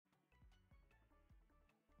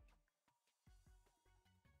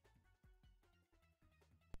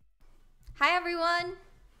Hi everyone!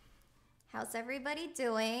 How's everybody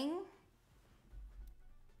doing?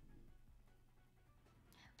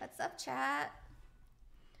 What's up, chat?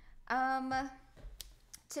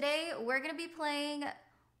 Today we're gonna be playing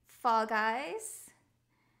Fall Guys.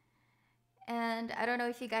 And I don't know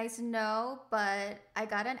if you guys know, but I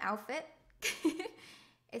got an outfit.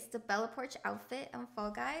 It's the bellapoarch outfit on Fall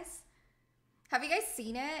Guys. Have you guys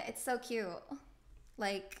seen it? It's so cute.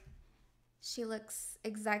 Like, she looks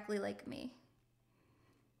exactly like me.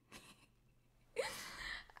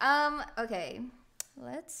 Okay,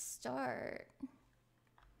 let's start.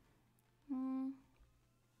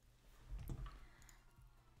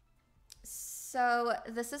 So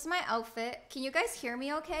this is my outfit. Can you guys hear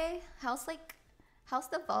me okay? How's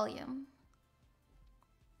the volume?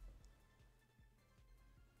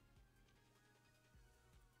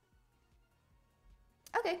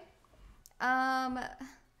 Okay.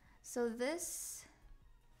 So this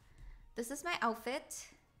is my outfit,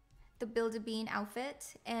 the Build-A-Bean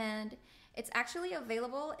outfit, and it's actually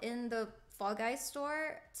available in the Fall Guys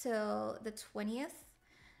store till the 20th.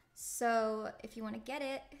 So if you want to get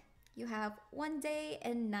it, you have 1 day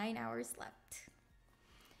and 9 hours left.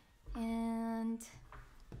 And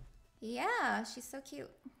yeah, she's so cute.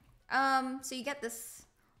 So you get this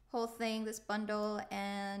whole thing, this bundle,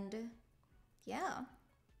 and yeah.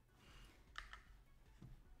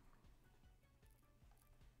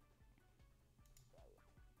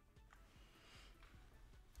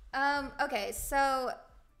 Okay, so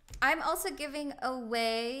I'm also giving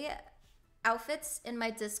away outfits in my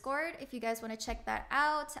Discord. If you guys want to check that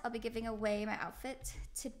out, I'll be giving away my outfit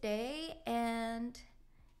today, and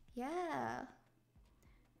yeah,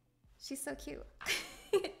 she's so cute.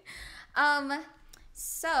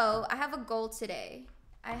 So I have a goal today.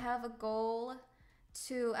 I have a goal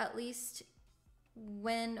to at least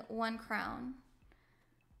win 1 crown,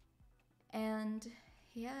 and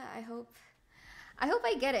yeah, I hope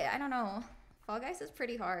I get it. I don't know. Fall Guys is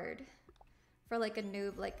pretty hard for like a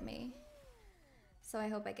noob like me. So I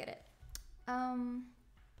hope I get it.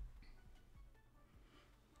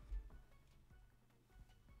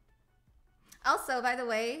 Also, by the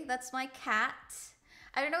way, that's my cat.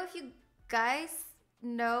 I don't know if you guys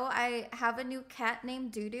know, I have a new cat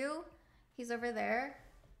named Doodoo. He's over there.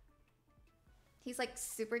 He's like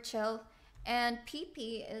super chill. And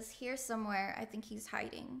Pee-Pee is here somewhere. I think he's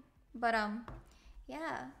hiding. But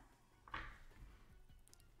yeah.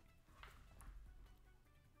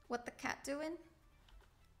 What the cat doing?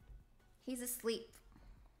 He's asleep.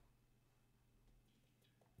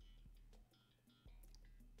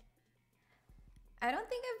 I don't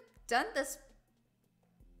think I've done this.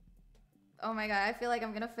 Oh my god, I feel like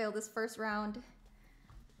I'm gonna fail this first round.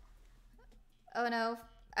 Oh no.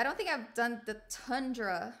 I don't think I've done the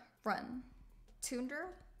Tundra run. Tundra?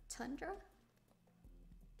 Tundra?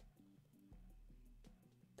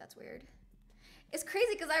 That's weird. It's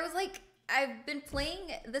crazy because I was like, I've been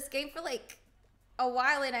playing this game for like a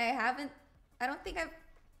while and I don't think I've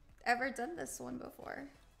ever done this one before.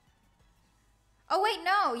 Oh wait,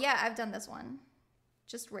 no, yeah, I've done this one.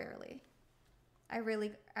 Just rarely. I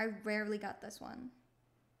rarely got this one.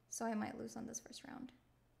 So I might lose on this first round.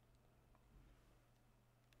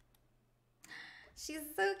 She's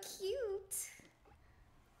so cute.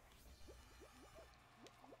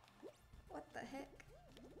 What the heck?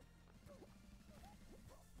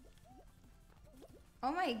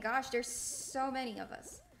 Oh my gosh, there's so many of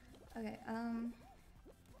us. Okay,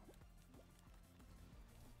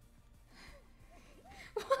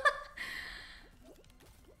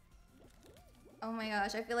 Oh my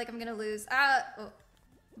gosh, I feel like I'm gonna lose. Oh,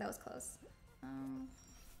 that was close.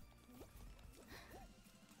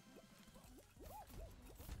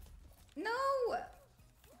 No!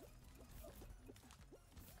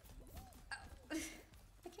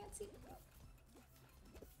 I can't see.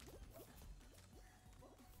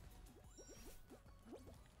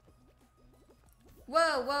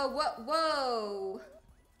 Whoa, whoa, whoa, whoa!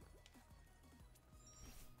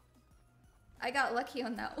 I got lucky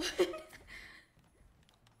on that one.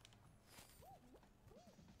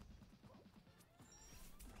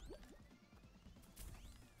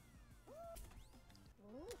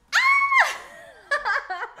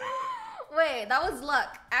 Wait, that was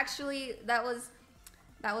luck. Actually, that was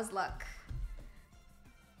luck.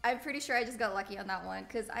 I'm pretty sure I just got lucky on that one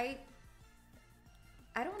because I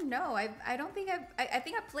don't know. I don't think I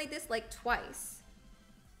think I played this like twice.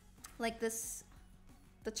 Like this,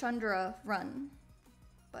 the Chandra run.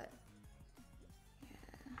 But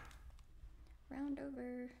yeah. Round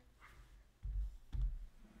over.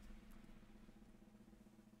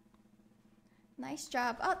 Nice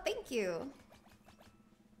job. Oh, thank you.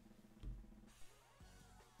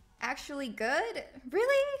 actually good?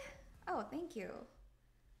 Really? Oh, thank you.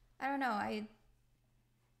 I don't know. I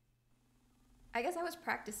guess I was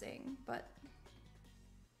practicing, but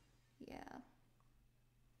yeah.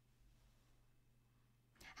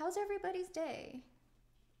 How's everybody's day?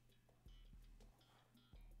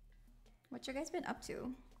 What you guys been up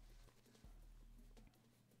to?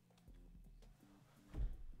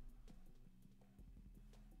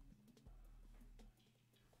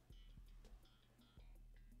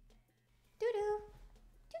 Doo-doo.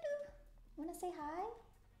 Doo-doo. Wanna say hi?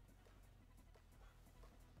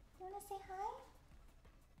 Wanna say hi?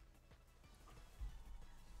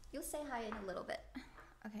 You'll say hi in a little bit.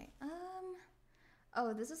 Okay,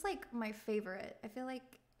 oh, this is like my favorite. I feel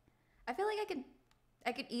like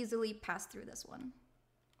I could easily pass through this one.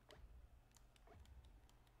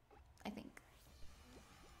 I think.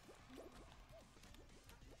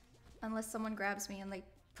 Unless someone grabs me and like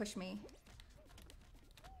push me.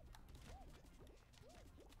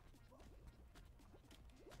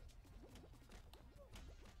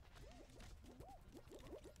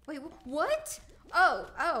 Wait, what?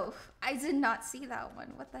 Oh, I did not see that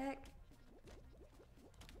one. What the heck?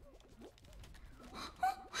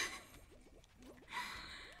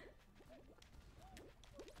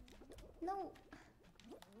 No.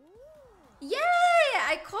 Yay!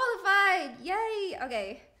 I qualified! Yay!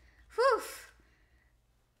 Okay. Whew.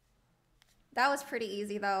 That was pretty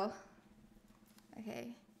easy though.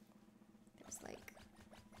 Okay. There's like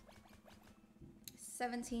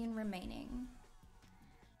 17 remaining.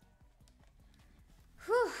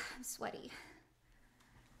 Whew, I'm sweaty.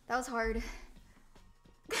 That was hard.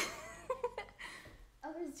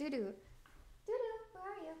 Oh, there's Doodoo. Doodoo, where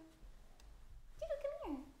are you? Doodoo, come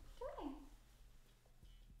here. Come here.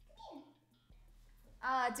 Come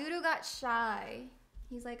here. Doodoo got shy.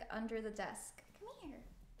 He's like under the desk. Come here.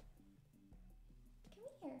 Come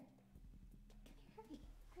here. Come here,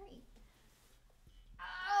 hurry.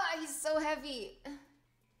 Ah, he's so heavy.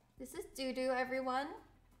 This is Doodoo, everyone.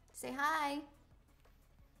 Say hi.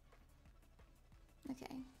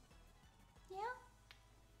 Okay. Yeah.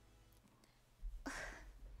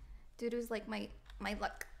 Doodoo's like my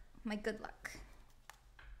luck, my good luck.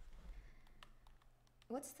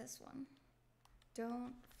 What's this one?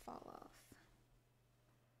 Don't fall off.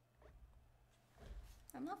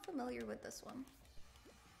 I'm not familiar with this one.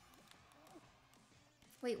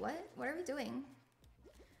 Wait, what? What are we doing?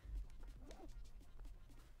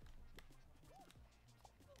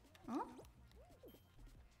 Huh?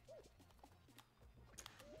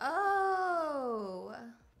 Oh!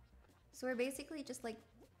 So we're basically just like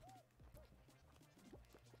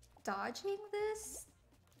dodging this?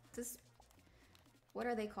 What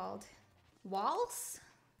are they called? Walls?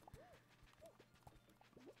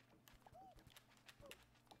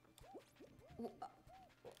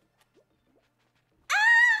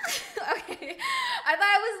 Ah! Okay, I thought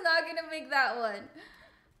I was not gonna make that one.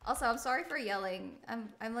 Also, I'm sorry for yelling.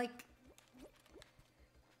 I'm like...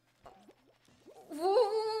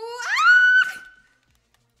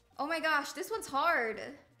 Oh my gosh, this one's hard.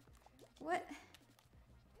 What?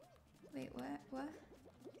 Wait, what?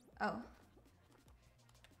 Oh.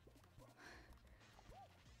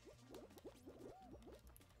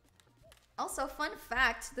 Also, fun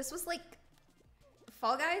fact, this was like...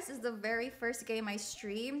 Fall Guys is the very first game I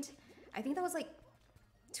streamed. I think that was like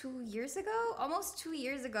 2 years ago? Almost 2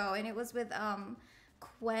 years ago, and it was with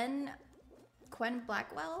Quen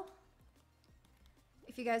Blackwell.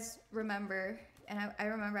 If you guys remember, and I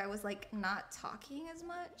remember I was like not talking as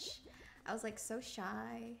much. I was like so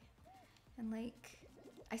shy, and like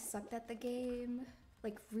I sucked at the game,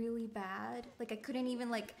 like really bad. Like I couldn't even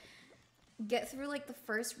like get through like the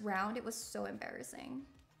first round. It was so embarrassing.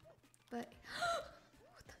 But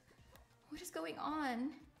what is going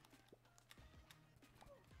on?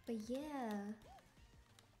 But yeah.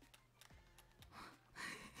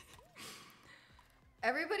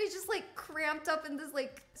 Everybody's just like cramped up in this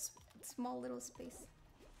like small little space.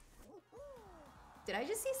 Did I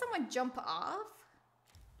just see someone jump off?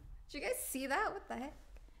 Did you guys see that? What the heck?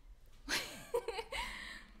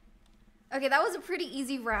 Okay, that was a pretty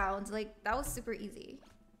easy round. Like, that was super easy.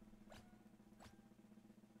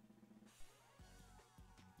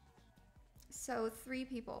 So 3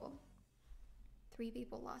 people. 3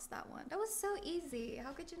 people lost that one. That was so easy.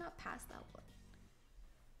 How could you not pass that one?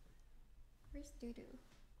 Where's Doodoo?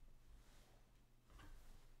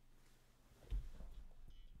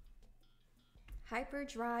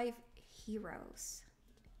 Hyperdrive Heroes.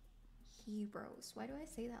 Heroes. Why do I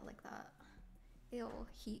say that like that? Ew.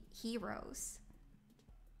 Heroes.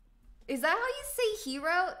 Is that how you say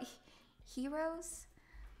hero? Heroes?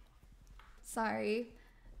 Sorry.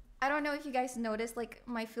 I don't know if you guys noticed, like,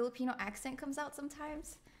 my Filipino accent comes out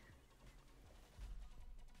sometimes.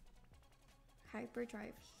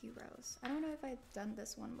 Hyperdrive Heroes. I don't know if I've done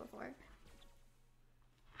this one before.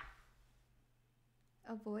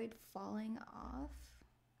 Avoid falling off.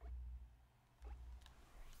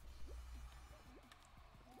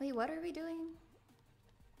 Wait, what are we doing?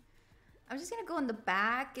 I'm just gonna go in the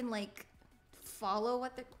back and like follow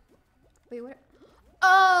what the... Wait, what?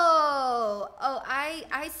 Oh,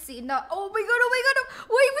 I see. No, oh my god, wait, no.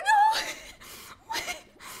 Wait.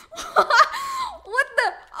 What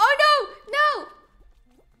the? Oh no.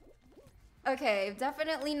 Okay,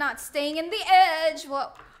 definitely not staying in the edge.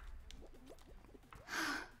 What?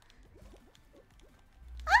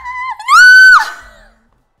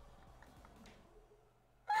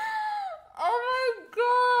 Oh my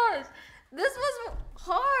gosh! This was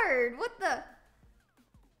hard! What the?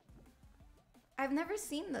 I've never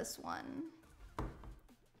seen this one.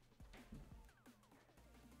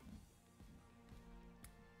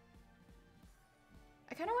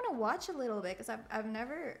 I kind of want to watch a little bit because I've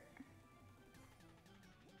never...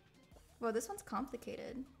 Well, this one's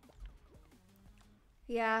complicated.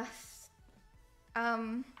 Yeah.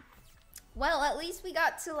 Well, at least we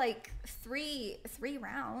got to like three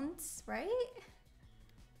rounds, right?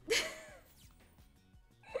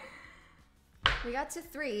 We got to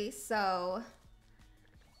 3, so...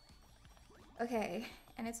 Okay,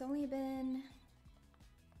 and it's only been...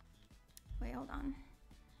 Wait, hold on.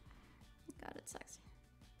 God, it sucks.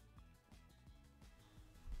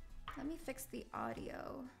 Let me fix the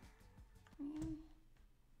audio.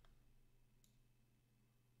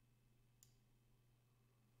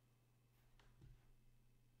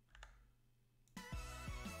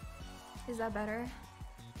 Is that better?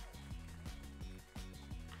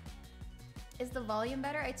 Is the volume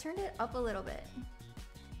better? I turned it up a little bit.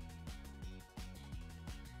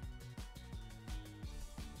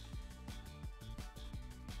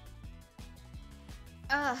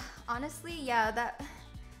 Honestly, yeah, that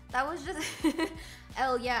was just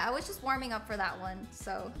L, yeah, I was just warming up for that one.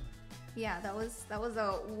 So, yeah, that was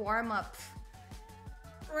a warm-up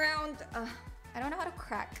round. I don't know how to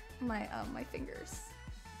crack my my fingers.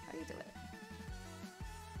 How do you do it?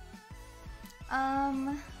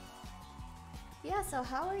 Yeah, so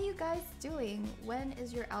how are you guys doing? When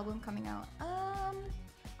is your album coming out?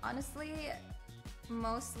 Honestly,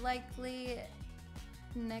 most likely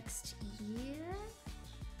next year.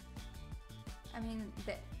 I mean,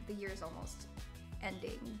 the year's almost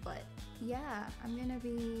ending, but yeah, I'm gonna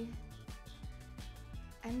be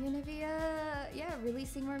yeah,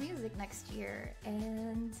 releasing more music next year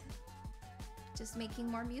and just making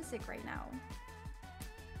more music right now.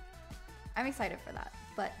 I'm excited for that,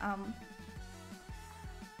 but I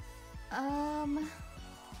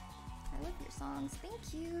love your songs.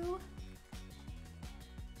 Thank you.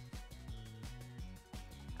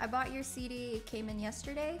 I bought your CD. It came in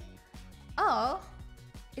yesterday. Oh,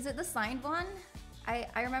 is it the signed one? I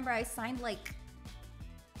remember I signed like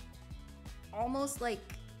almost like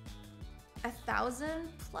 1,000+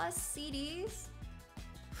 CDs.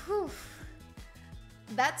 Whew.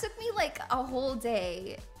 That took me like a whole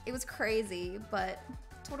day. It was crazy, but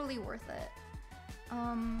totally worth it.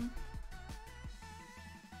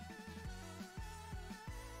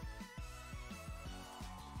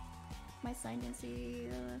 My signed in CD.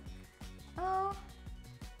 Oh,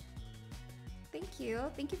 thank you.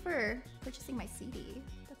 Thank you for purchasing my CD.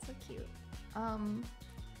 That's so cute.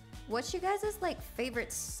 What's you guys' like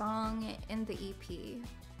favorite song in the EP?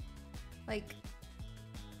 Like,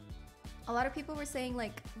 a lot of people were saying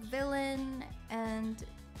like Villain, and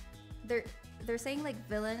they're saying like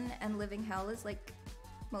Villain and Living Hell is like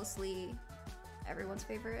mostly everyone's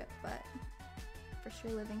favorite, but for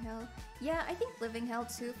sure Living Hell. Yeah, I think Living Hell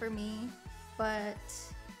too for me, but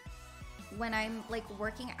when I'm like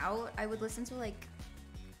working out, I would listen to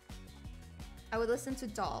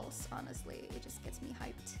Dolls, honestly. It just gets me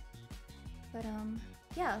hyped. But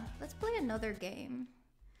yeah, let's play another game.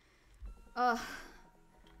 I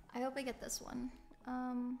hope I get this one.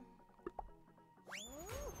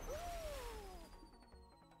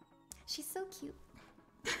 She's so cute.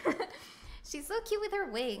 She's so cute with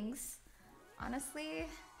her wings. Honestly,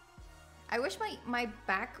 I wish my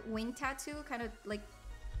back wing tattoo kind of like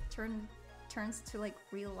turns to like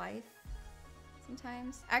real life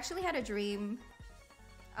sometimes. I actually had a dream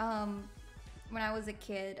when I was a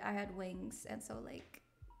kid. I had wings, and so like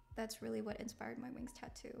that's really what inspired my wings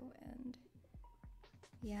tattoo. And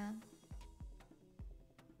yeah,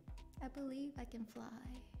 I believe I can fly.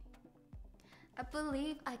 I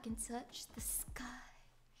believe I can touch the sky.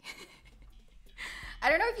 I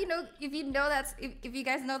don't know if you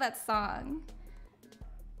guys know that song.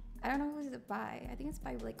 I don't know who's it by. I think it's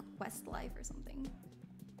by like Westlife or something.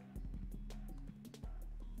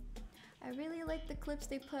 I really like the clips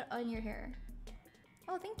they put on your hair.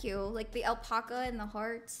 Oh, thank you. Like the alpaca and the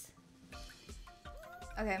hearts.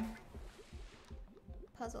 Okay.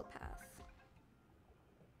 Puzzle path.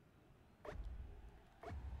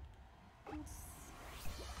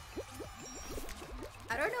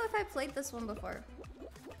 I don't know if I played this one before.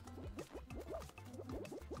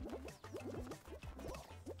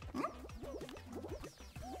 Hmm?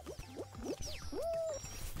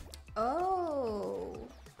 Oh.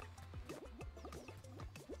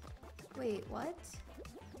 Wait, what?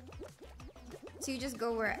 So you just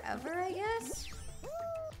go wherever, I guess?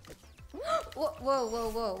 Whoa, whoa, whoa,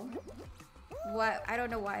 whoa. What? I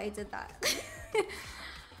don't know why I did that.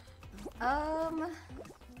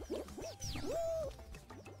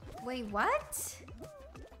 Wait, what?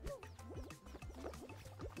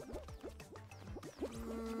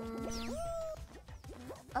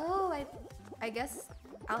 Oh, I guess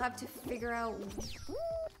I'll have to figure out.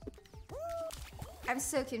 I'm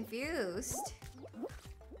so confused.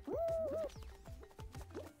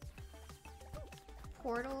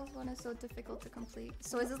 Portal one is so difficult to complete.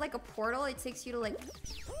 So is this like a portal? It takes you to like...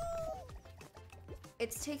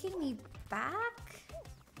 It's taking me back?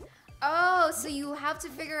 Oh, so you have to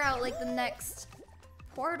figure out like the next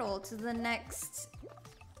portal to the next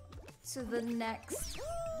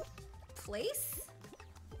place?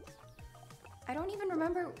 I don't even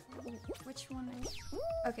remember which one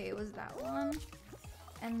okay, it was that one.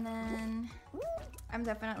 And then I'm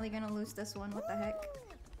definitely gonna lose this one. What the heck?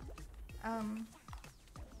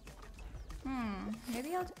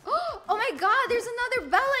 Maybe I'll... Oh my god, there's another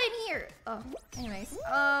Bella in here! Oh, anyways.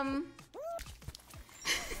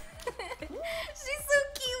 She's so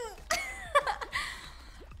cute!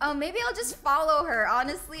 Maybe I'll just follow her,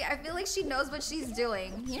 honestly. I feel like she knows what she's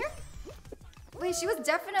doing. Here? Wait, she was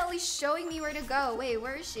definitely showing me where to go. Wait,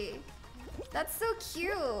 where is she? That's so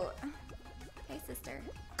cute. Hey, sister.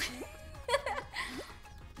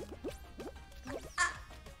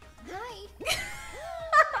 Hi.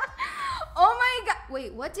 Oh my god.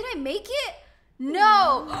 Wait, what? Did I make it?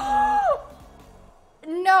 No.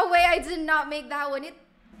 No way, I did not make that one.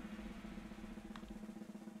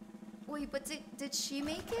 Wait, but did she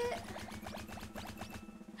make it?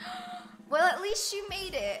 Well, at least she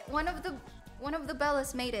made it. One of the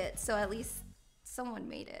Bellas made it, so at least someone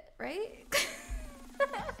made it, right?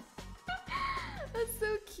 That's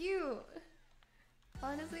so cute.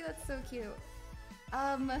 Honestly, that's so cute.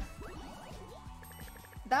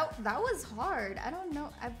 That was hard. I don't know.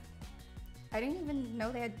 I didn't even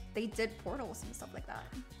know they did portals and stuff like that.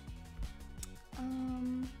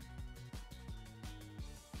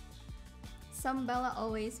 Some Bella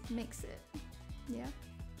always makes it. Yeah.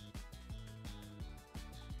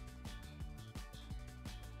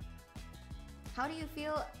 How do you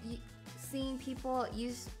feel seeing people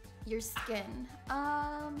use your skin?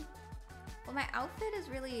 Well, my outfit is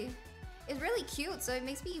really cute, so it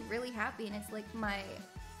makes me really happy, and it's like my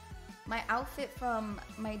outfit from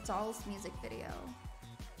my doll's music video.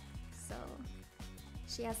 So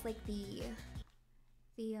she has like the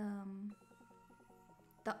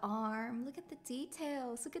arm. Look at the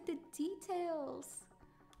details. Look at the details.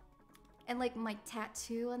 And like my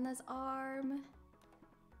tattoo on this arm.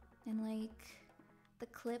 And like the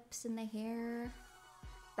clips in the hair.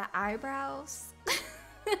 The eyebrows.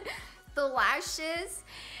 The lashes.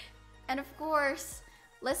 And of course,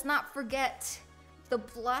 let's not forget the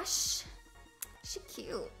blush. She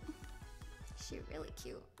cute. She really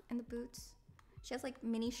cute. And the boots. She has like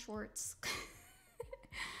mini shorts.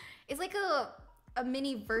 It's like a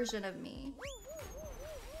mini version of me.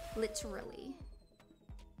 Literally.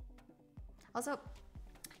 Also,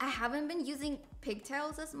 I haven't been using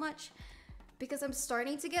pigtails as much because I'm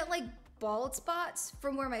starting to get like bald spots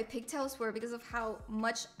from where my pigtails were because of how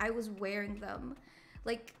much I was wearing them.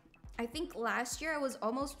 Like, I think last year I was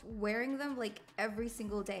almost wearing them like every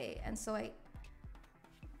single day. And so I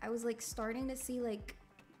was like starting to see like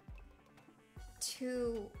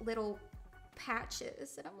 2 little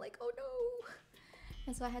patches and I'm like, oh no.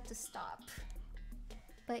 And so I had to stop.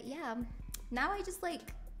 But yeah, now I just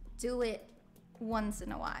like do it once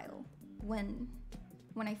in a while when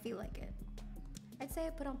I feel like it. I'd say I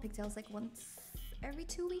put on pigtails like once every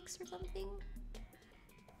 2 weeks or something.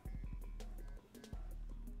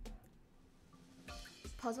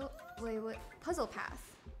 Puzzle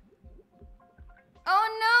path. Oh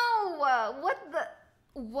no!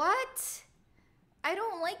 What? I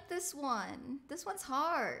don't like this one. This one's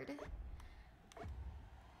hard.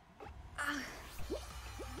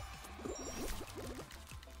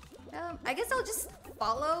 I guess I'll just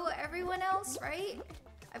follow everyone else, right?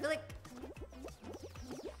 I feel like,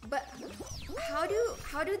 but how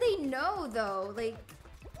do they know though? Like,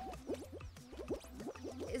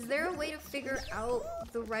 is there a way to figure out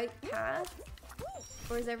the right path?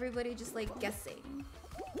 Or is everybody just like guessing?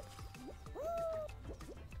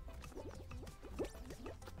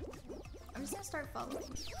 I'm just gonna start following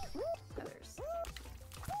others.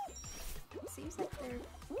 Seems like they're...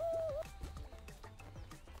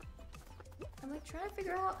 I'm like trying to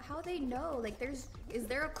figure out how they know. Like is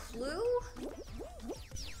there a clue?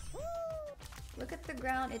 Look at the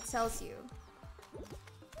ground, it tells you.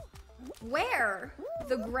 Where?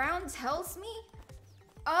 The ground tells me?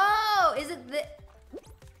 Oh, is it the...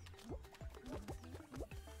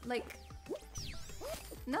 Like...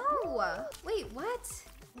 No! Wait, what?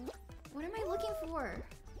 What am I looking for?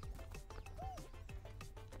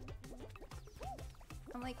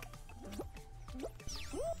 I'm like...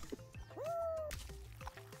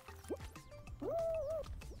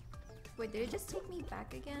 Wait, did it just take me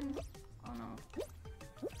back again? Oh no.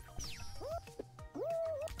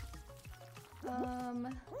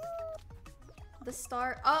 The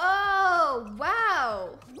star. Oh,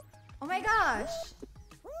 wow. Oh my gosh.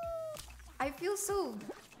 I feel so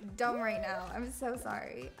dumb right now. I'm so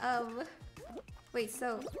sorry. Wait,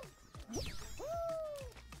 so.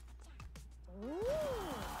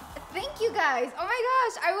 Thank you guys. Oh my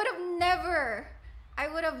gosh. I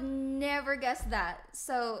would have never guessed that.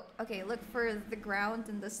 So, okay, look for the ground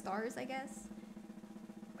and the stars, I guess.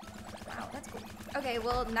 Wow, that's cool. Okay,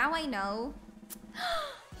 well, now I know.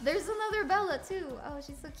 There's another Bella, too. Oh,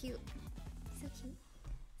 she's so cute. So cute.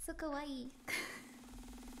 So kawaii.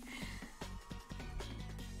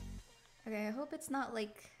 Okay, I hope it's not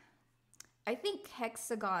like... I think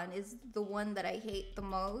Hexagon is the one that I hate the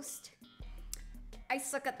most. I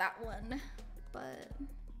suck at that one. But...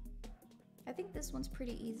 I think this one's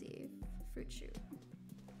pretty easy. Fruit shoot.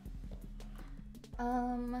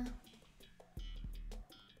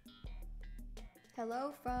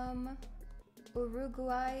 Hello from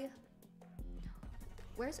Uruguay.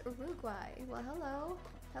 Where's Uruguay? Well, hello.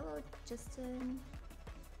 Hello, Justin.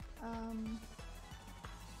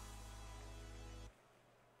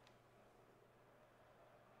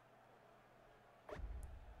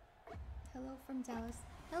 Hello from Dallas.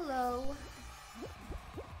 Hello.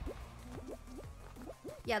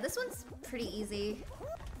 Yeah, this one's pretty easy.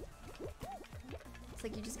 It's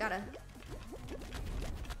like you just gotta...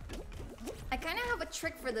 I kind of have a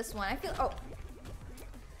trick for this one. I feel... Oh.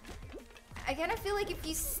 I kind of feel like if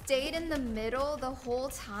you stayed in the middle the whole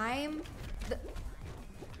time...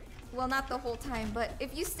 Well, not the whole time, but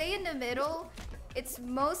if you stay in the middle, it's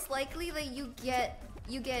most likely that you get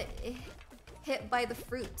hit by the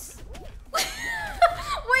fruits. Wait,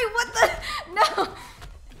 what the... No!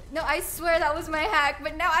 No, I swear that was my hack,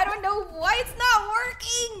 but now I don't know why it's not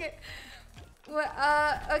working!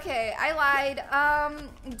 Okay, I lied.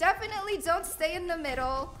 Definitely don't stay in the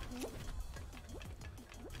middle.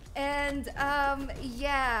 And,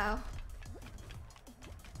 yeah.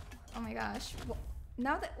 Oh my gosh.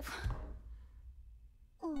 Now that...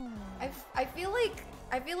 I feel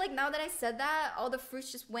like now that I said that, all the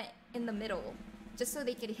fruits just went in the middle. Just so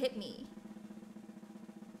they could hit me.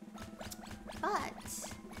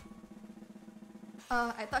 But...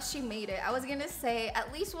 I thought she made it. I was gonna say,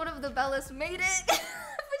 at least one of the Bellas made it. But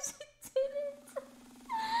she didn't.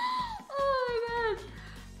 Oh my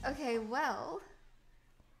god. Okay, well.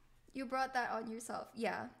 You brought that on yourself.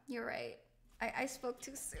 Yeah, you're right. I spoke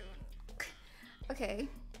too soon. Okay.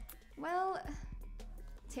 Well,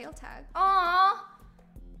 tail tag. Aww.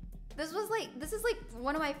 This is like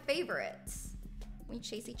one of my favorites. We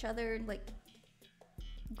chase each other and like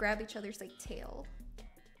grab each other's like tail.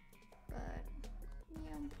 But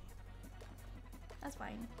yeah, that's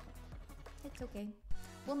fine. It's okay.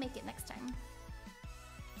 We'll make it next time.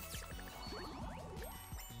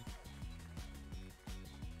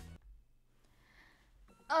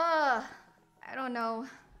 I don't know.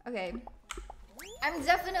 Okay. I'm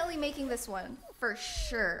definitely making this one for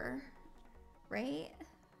sure. Right?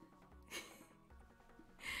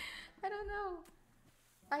 I don't know.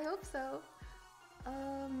 I hope so.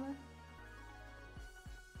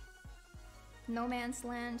 No Man's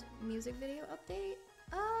Land music video update?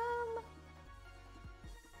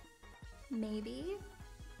 Maybe.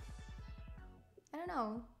 I don't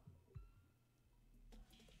know.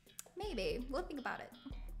 Maybe. We'll think about it.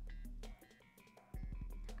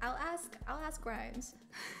 I'll ask Grimes.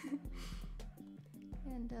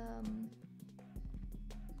 And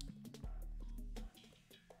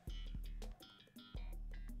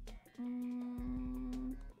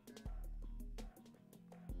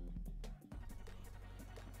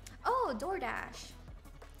Oh, DoorDash.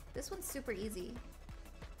 This one's super easy.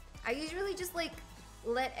 I usually just like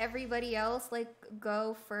let everybody else like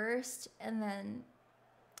go first and then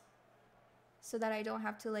so that I don't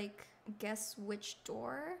have to like guess which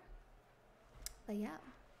door. But yeah.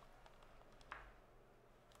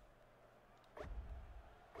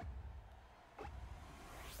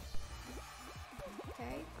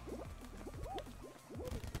 Okay.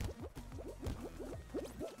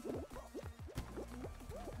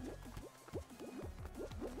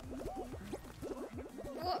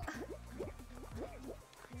 Whoa.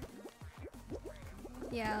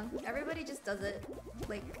 Yeah, everybody just does it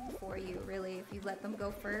like for you, really, if you let them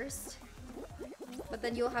go first. But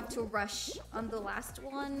then you'll have to rush on the last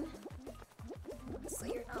one, so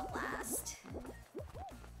you're not last.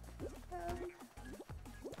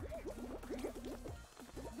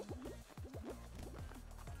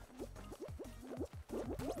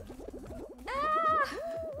 Ah!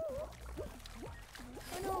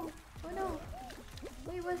 Oh no! Oh no!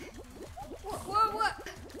 Wait, what? What?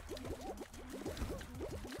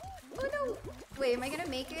 Oh no! Wait, am I gonna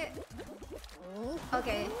make it?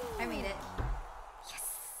 Okay, I made it. Yes!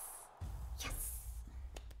 Yes!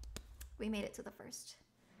 We made it to the first.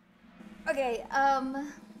 Okay, I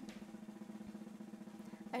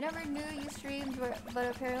never knew you streamed, but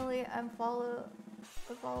apparently I follow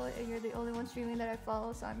and you're the only one streaming that I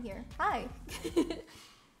follow, so I'm here. Hi!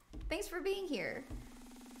 Thanks for being here.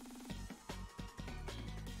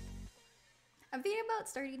 I'm thinking about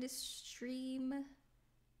starting to stream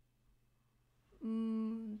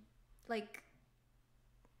like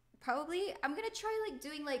probably I'm gonna try like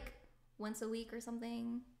doing like once a week or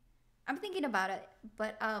something. I'm thinking about it,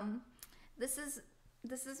 but this is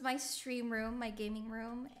my stream room, my gaming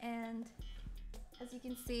room, and as you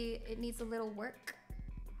can see, it needs a little work.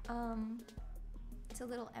 It's a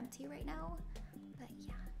little empty right now, but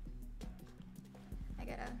yeah, I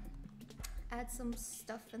gotta add some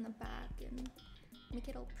stuff in the back and make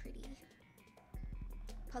it all pretty.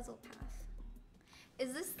 Puzzle path.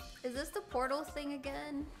 Is this the portal thing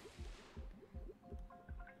again?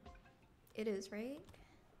 It is, right?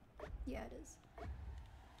 Yeah, it is.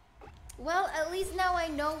 Well, at least now I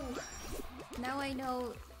know. Now I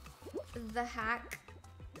know the hack.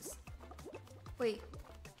 Wait.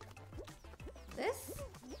 This?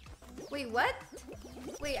 Wait, what?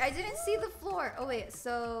 Wait, I didn't see the floor. Oh wait,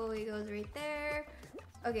 so it goes right there.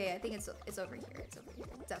 Okay, I think it's over here. It's over here.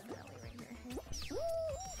 Definitely right here.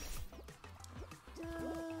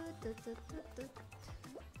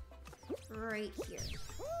 Right here.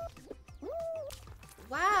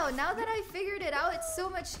 Wow, now that I figured it out, it's so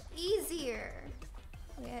much easier.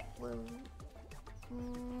 Yeah, whoa.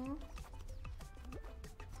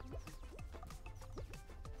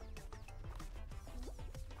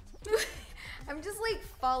 I'm just like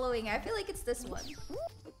following. I feel like it's this one.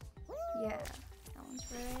 Yeah, that one's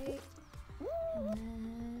right. And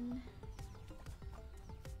then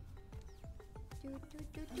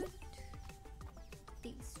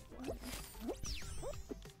these ones.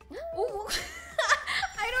 Oh,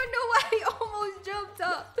 I don't know why I almost jumped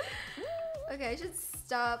up. Okay, I should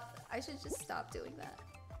stop. I should just stop doing that.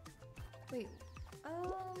 Wait.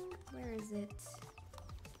 Where is it?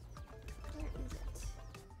 Where is it?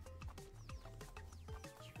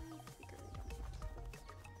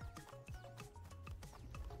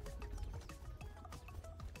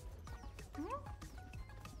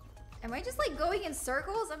 Am I just like going in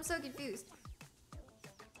circles? I'm so confused.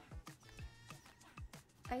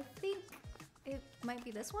 I think it might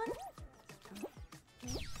be this one.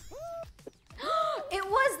 It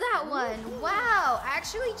was that one! Wow! I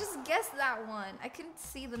actually just guessed that one. I couldn't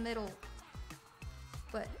see the middle.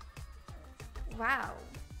 But wow.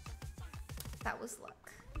 That was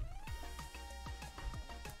luck.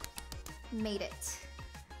 Made it.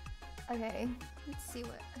 Okay, let's see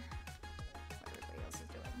what everybody else is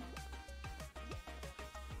doing.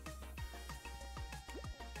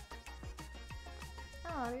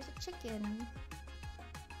 Oh, there's a chicken.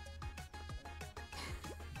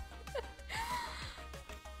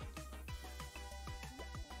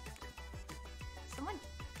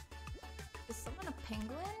 Is someone a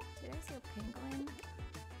penguin? Did I see a penguin?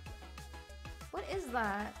 What is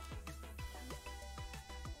that?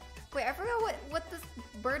 Wait, I forgot what this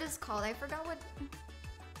bird is called. I forgot what...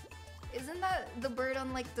 Isn't that the bird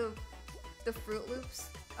on like the Fruit Loops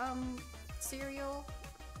cereal?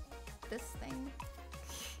 This thing?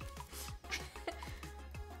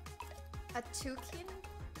 A toucan?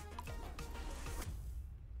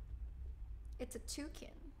 It's a toucan.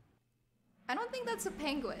 I don't think that's a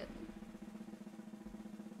penguin.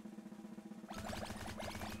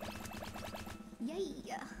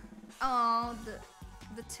 Yay! Oh,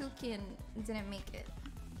 the toucan didn't make it.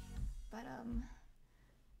 But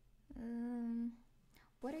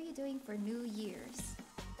what are you doing for New Year's?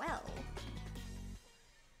 Well,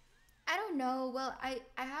 I don't know. Well, I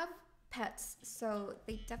have pets, so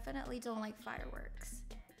they definitely don't like fireworks.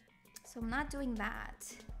 So I'm not doing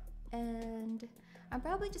that. And I'm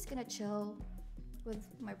probably just gonna chill with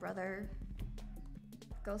my brother.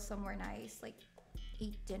 Go somewhere nice, like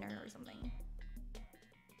eat dinner or something.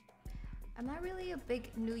 I'm not really a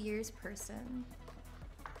big New Year's person.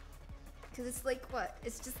 Cause it's like, what?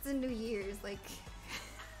 It's just the New Year's, like...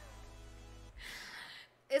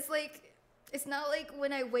 It's like, it's not like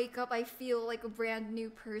when I wake up I feel like a brand new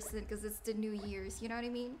person because it's the New Year's, you know what I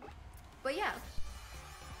mean? But yeah.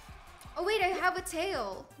 Oh wait, I have a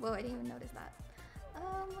tail. Whoa, I didn't even notice that.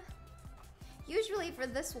 Usually for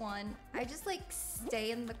this one, I just like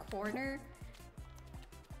stay in the corner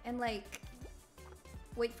and like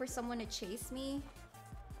wait for someone to chase me.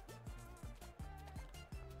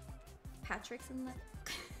 Patrick's in the...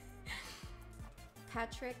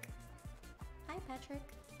 Patrick. Hi, Patrick.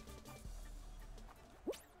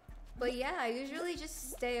 But yeah, I usually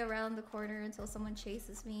just stay around the corner until someone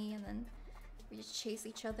chases me, and then we just chase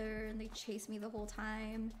each other, and they chase me the whole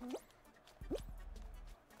time.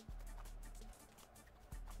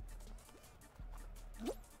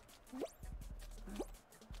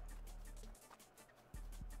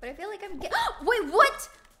 But I feel like I'm wait, what?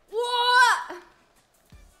 What?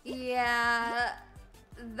 Yeah,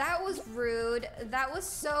 that was rude. That was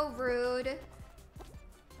so rude.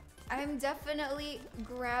 I'm definitely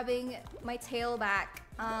grabbing my tail back.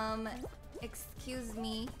 Excuse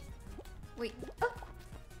me. Wait. Oh.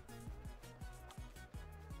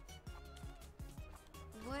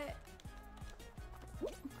 What?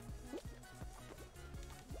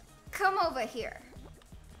 Come over here.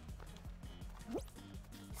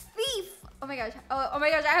 Thief! Oh my gosh. Oh my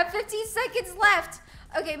gosh, I have 15 seconds left.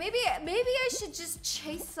 Okay, maybe I should just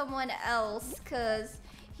chase someone else, cause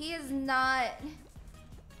he is not...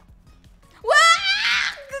 No!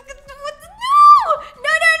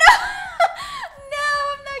 No! No,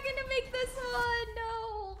 I'm not gonna make this one. No.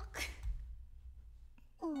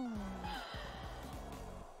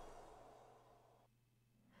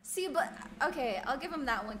 See, but okay, I'll give him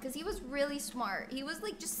that one because he was really smart. He was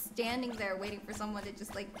like just standing there waiting for someone to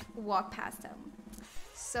just like walk past him.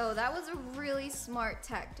 So that was a really smart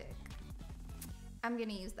tactic. I'm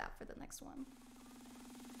gonna use that for the next one.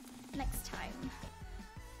 Next time.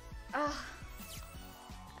 I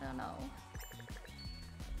don't know.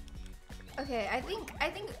 Okay, I think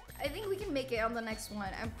we can make it on the next one.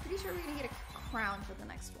 I'm pretty sure we're gonna get a crown for the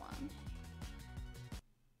next one.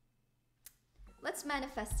 Let's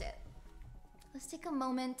manifest it. Let's take a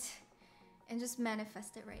moment and just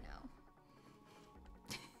manifest it right now.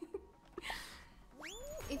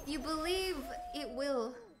 If you believe, it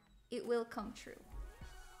will come true.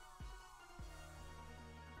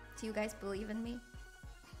 Do you guys believe in me?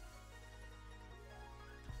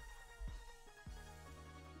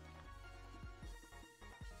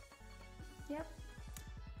 Yep.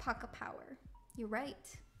 Alpaca power. You're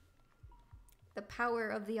right. The power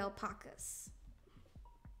of the alpacas.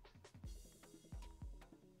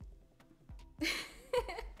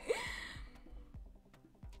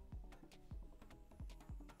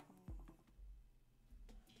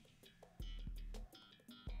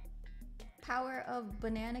 Power of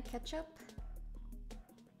banana ketchup?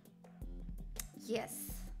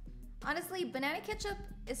 Yes. Honestly, banana ketchup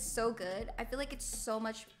is so good. I feel like it's so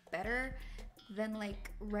much better than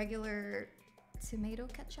like regular tomato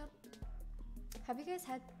ketchup. Have you guys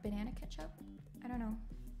had banana ketchup? I don't know.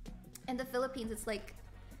 In the Philippines, it's like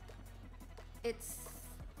it's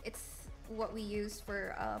what we use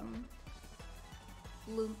for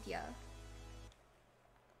lumpia.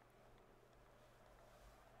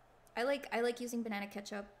 I like using banana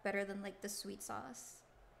ketchup better than like the sweet sauce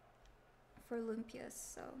for lumpias,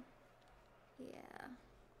 so yeah.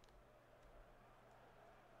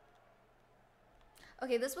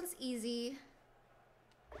 Okay, this one's easy.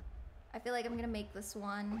 I feel like I'm gonna make this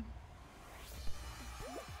one.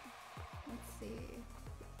 Let's see.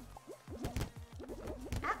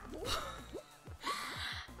 Ah.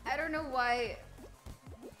 I don't know why.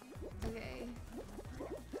 Okay.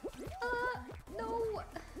 No.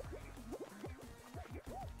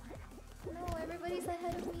 No, everybody's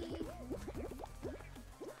ahead of me.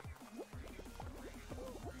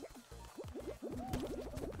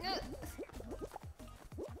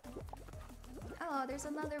 Oh, there's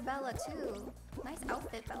another Bella too. Nice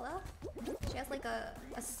outfit, Bella. She has like a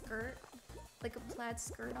skirt, like a plaid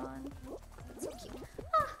skirt on. That's so cute.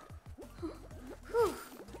 Ah. Whew.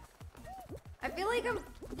 I feel like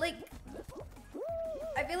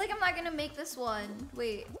I'm not gonna make this one.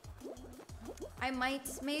 Wait. I might,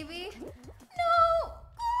 maybe? No!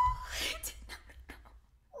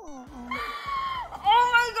 Oh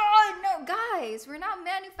my god! No, guys, we're not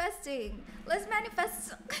manifesting. Let's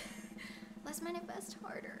manifest. Let's manifest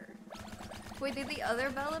harder. Wait, did the other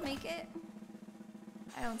Bella make it?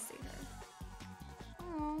 I don't see her.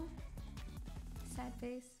 Oh, sad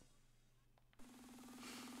face.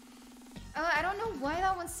 Oh, I don't know why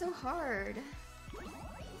that one's so hard.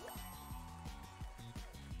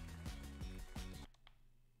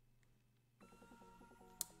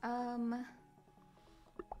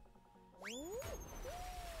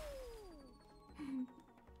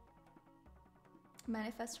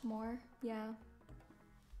 Manifest more, yeah.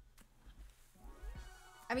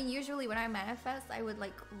 I mean, usually when I manifest, I would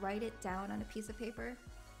like write it down on a piece of paper.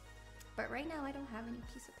 But right now I don't have any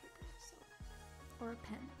piece of paper, so, or a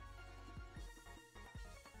pen.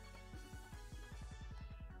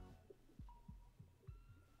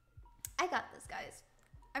 I got this, guys.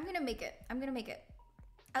 I'm gonna make it. I'm gonna make it.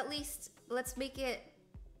 At least, let's make it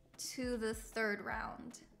to the 3rd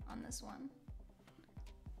round on this one.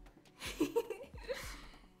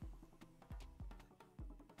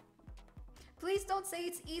 Please don't say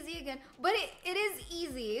it's easy again. But it is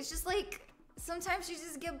easy. It's just like, sometimes you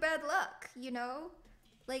just get bad luck, you know?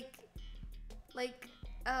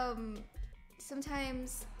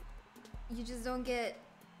 Sometimes you just don't get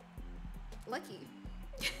lucky.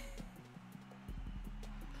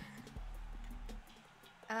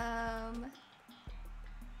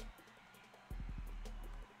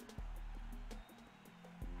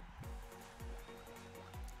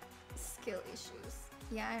 Skill issues.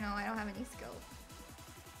 Yeah, I know, I don't have any skill.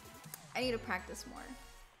 I need to practice more.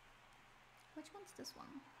 Which one's this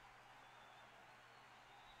one?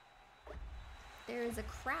 There is a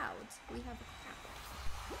crowd. We have a crowd.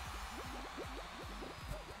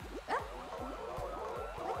 Ah!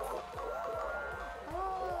 What?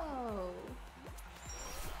 Oh.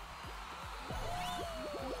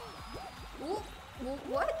 Ooh,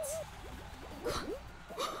 what?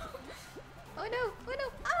 Oh no! Oh no!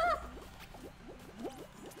 Ah!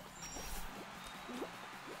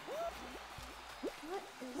 What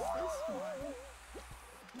is this one?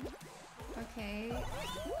 Okay.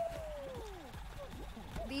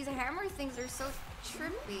 These hammer things are so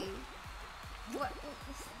trippy. What?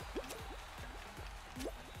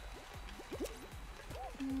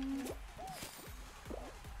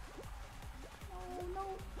 Oh no.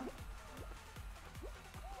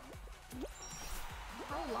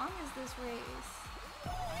 How long is this race?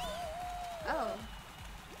 Oh.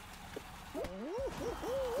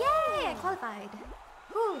 Yay! I qualified.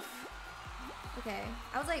 Oof. Okay.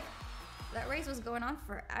 I was like, that race was going on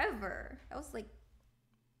forever. That was like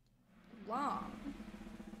long.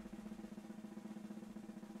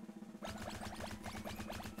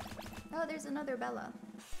 Oh, there's another Bella.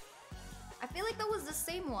 I feel like that was the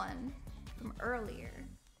same one from earlier.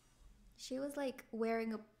 She was like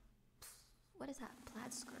wearing a, what is that,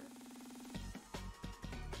 plaid skirt?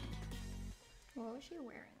 What was she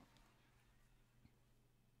wearing?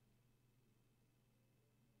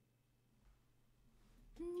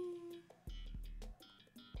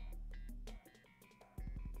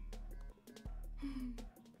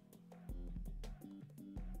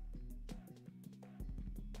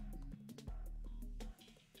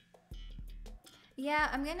 Yeah,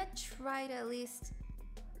 I'm gonna try to at least...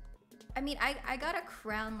 I mean, I got a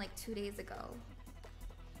crown like 2 days ago.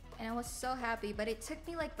 And I was so happy, but it took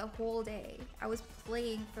me like the whole day. I was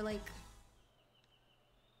playing for like...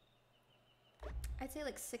 I'd say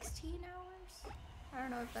like 16 hours? I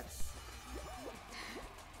don't know if that's...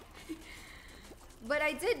 But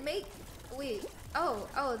I did make... Wait.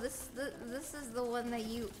 Oh, this is the one that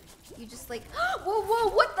you just like... Whoa,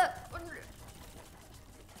 what the... Okay.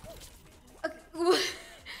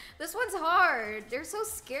 This one's hard. They're so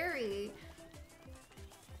scary.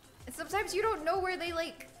 And sometimes you don't know where they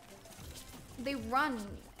like... They run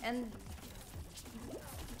and...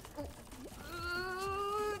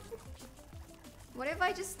 What if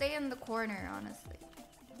I just stay in the corner, honestly?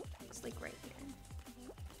 Just like right here.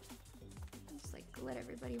 Just like let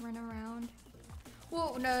everybody run around.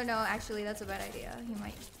 Whoa, no, actually that's a bad idea. He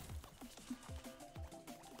might...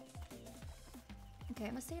 Okay,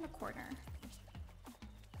 I'm gonna stay in a corner.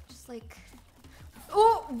 Just like...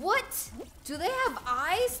 Oh, what? Do they have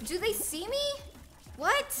eyes? Do they see me?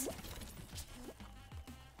 What?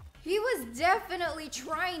 He was definitely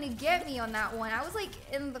trying to get me on that one. I was like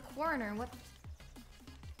in the corner. What?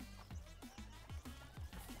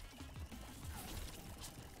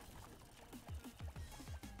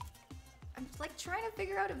 I'm trying to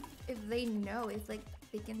figure out if they know, if like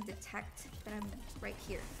they can detect that I'm right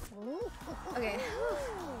here. Okay.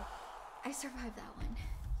 I survived that one.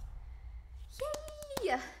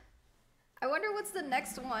 Yay! I wonder what's the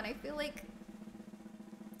next one. I feel like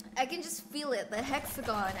I can just feel it. The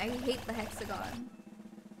hexagon. I hate the hexagon.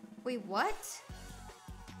 Wait, what?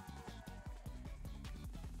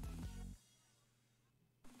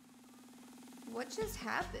 What just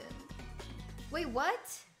happened? Wait,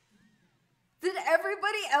 what? Did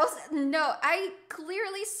everybody else? No, I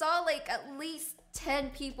clearly saw like at least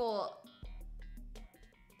 10 people.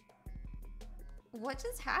 What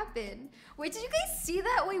just happened? Wait, did you guys see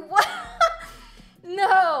that? Wait, what?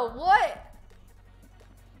 No, what?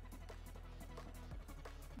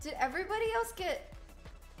 Did everybody else get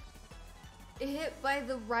hit by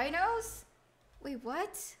the rhinos? Wait,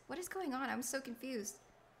 what? What is going on? I'm so confused.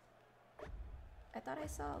 I thought I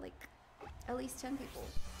saw like at least 10 people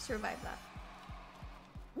survive that.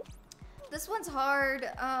 This one's hard.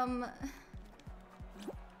 I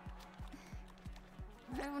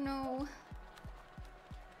don't know.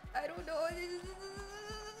 I don't know.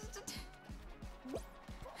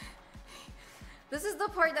 This is the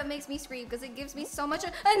part that makes me scream because it gives me so much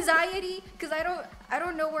anxiety because I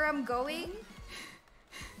don't know where I'm going.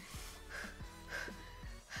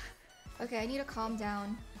 Okay, I need to calm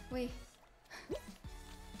down. Wait.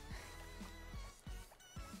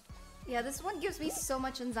 Yeah, this one gives me so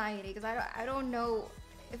much anxiety because I don't know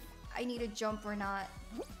if I need to jump or not.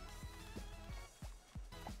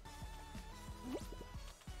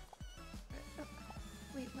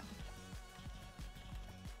 Wait, what?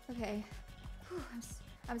 Okay. Whew,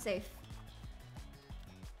 I'm safe.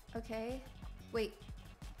 Okay. Wait.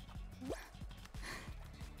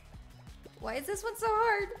 Why is this one so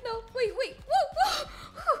hard? No, wait. Whoa, whoa.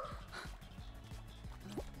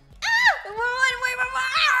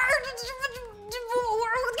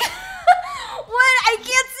 What? I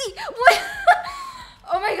can't see. What?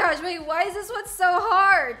 Oh my gosh, wait, why is this one so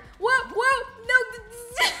hard? Whoa, no.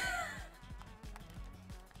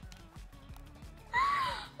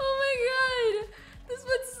 Oh my god. This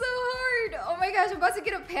one's so hard. Oh my gosh, I'm about to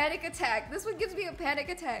get a panic attack. This one gives me a panic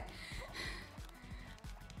attack.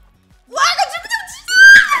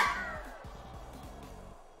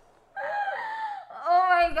 Oh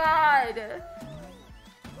my god.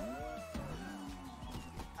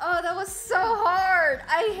 Oh, that was so hard.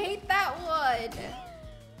 I hate that one.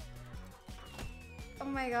 Oh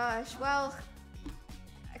my gosh. Well,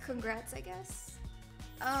 congrats, I guess.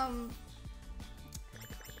 I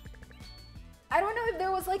don't know if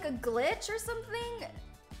there was like a glitch or something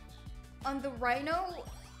on the rhino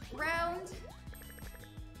round,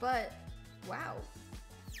 but wow.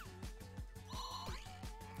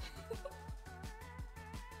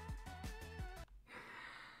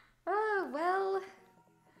 Oh, well,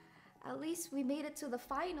 at least we made it to the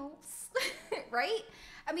finals, right?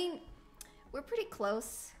 I mean, we're pretty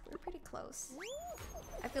close. We're pretty close.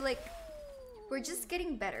 I feel like we're just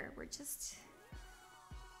getting better. We're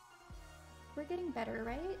getting better,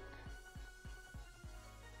 right?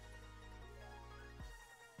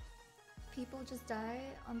 People just die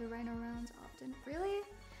on the rhino rounds often. Really?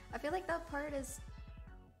 I feel like that part is...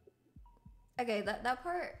 Okay, that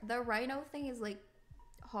part, the rhino thing is like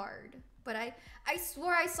hard. But I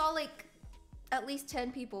swore I saw like at least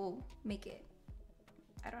 10 people make it.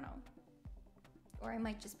 I don't know. Or I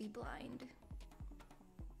might just be blind.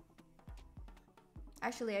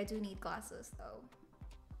 Actually, I do need glasses though.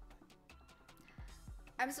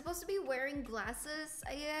 I'm supposed to be wearing glasses,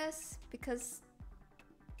 I guess, because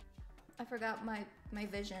I forgot my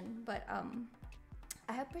vision, but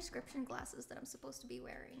I have prescription glasses that I'm supposed to be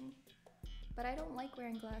wearing. But I don't like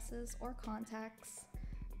wearing glasses or contacts,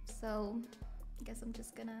 so I guess I'm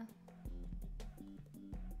just gonna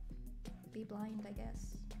be blind, I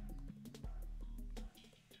guess.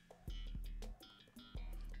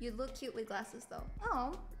 You look cute with glasses though.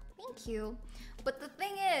 Oh, thank you. But the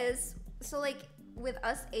thing is, so like with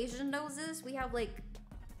us Asian noses, we have like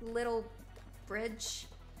little bridge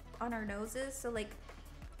on our noses. So like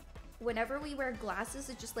whenever we wear glasses,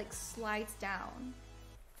 it just like slides down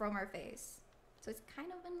from our face. So it's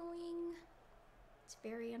kind of annoying. It's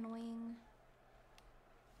very annoying.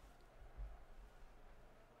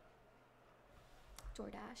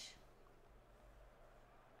 DoorDash.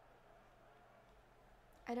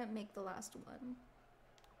 I didn't make the last one.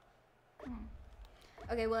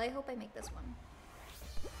 Okay, well I hope I make this one.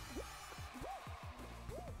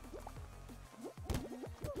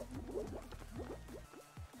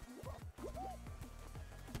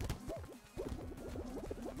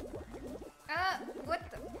 What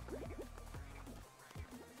the?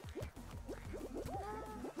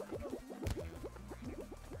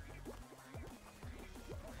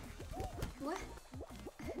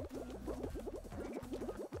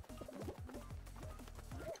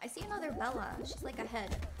 Bella. She's like a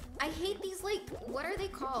head. I hate these, like, what are they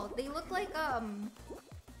called? They look like,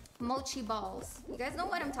 mochi balls. You guys know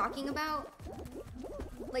what I'm talking about?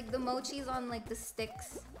 Like the mochis on like the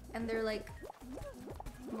sticks, and they're like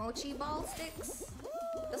mochi ball sticks.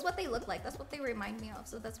 That's what they look like. That's what they remind me of.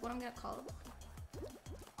 So that's what I'm gonna call them.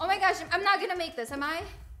 Oh my gosh, I'm not gonna make this, am I?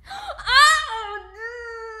 Oh,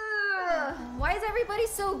 why is everybody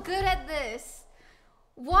so good at this?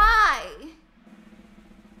 Why?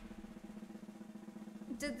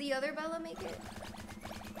 Did the other Bella make it?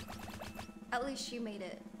 At least she made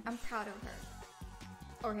it. I'm proud of her.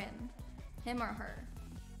 Or him. Him or her.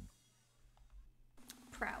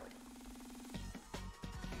 Proud.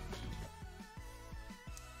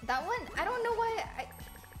 That one, I don't know why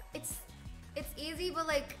it's easy, but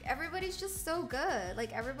like everybody's just so good.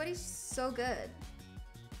 Like everybody's so good.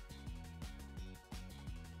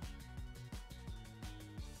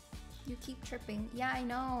 You keep tripping. Yeah, I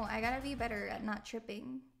know. I gotta be better at not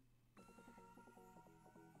tripping.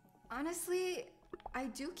 Honestly, I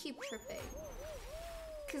do keep tripping.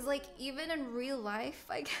 Cause like even in real life,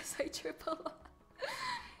 I guess I trip a lot.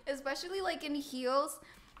 Especially like in heels,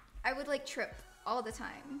 I would like trip all the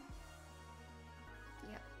time.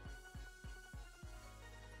 Yep.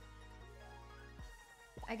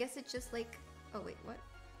 I guess it's just like, oh wait, what?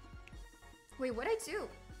 Wait, what'd I do?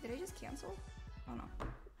 Did I just cancel? Oh no.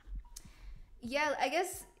 Yeah, I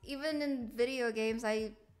guess even in video games,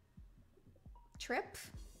 I trip.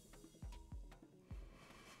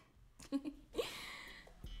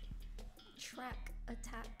 Track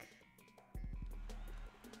attack.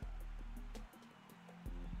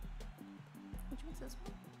 Which one's this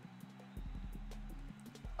one?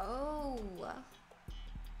 Oh,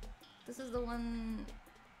 this is the one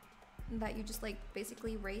that you just like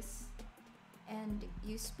basically race and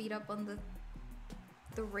you speed up on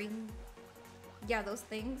the ring. Yeah, those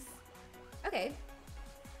things. Okay.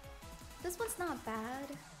 This one's not bad.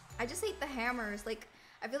 I just hate the hammers. Like,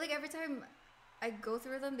 I feel like every time I go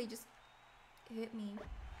through them, they just hit me.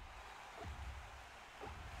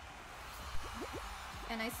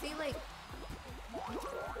 And I see like...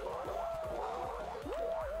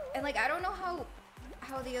 And like, I don't know how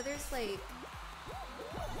the others like...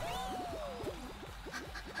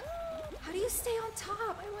 How do you stay on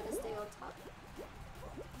top? I want to stay on top.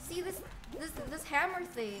 See this hammer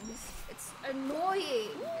thing. It's annoying.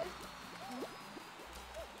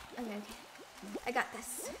 Okay. I got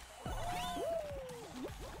this.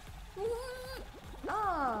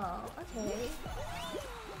 Oh, okay.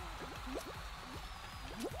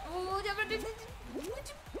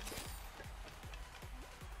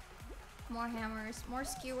 More hammers, more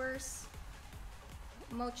skewers.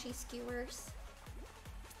 Mochi skewers.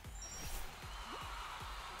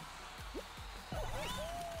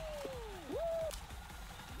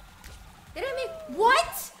 Did I make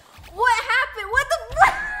what? What happened? What the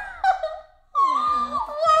what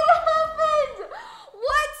happened?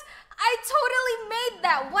 What? I totally made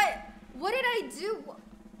that. What did I do?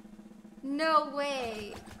 No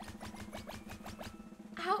way.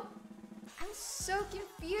 How? I'm so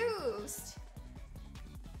confused.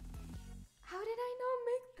 How did I not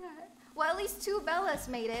make that? Well, at least 2 Bellas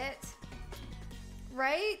made it.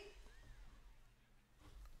 Right?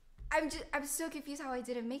 I'm so confused how I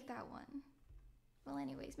didn't make that one. Well,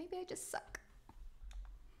 anyways, maybe I just suck.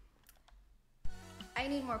 I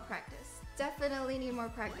need more practice. Definitely need more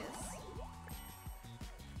practice.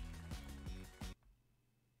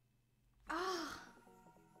 Ah,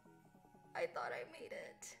 I thought I made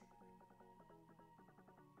it.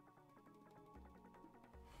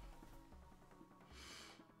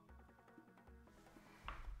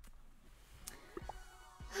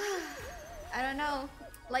 I don't know.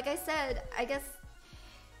 Like I said, I guess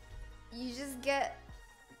you just get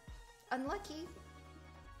unlucky.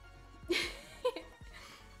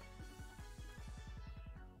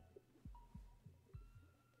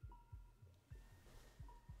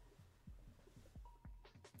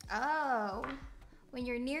 Oh, when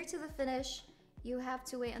you're near to the finish, you have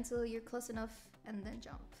to wait until you're close enough and then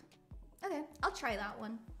jump. Okay, I'll try that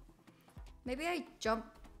one. Maybe I jump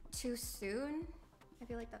too soon. I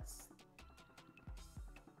feel like that's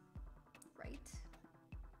right.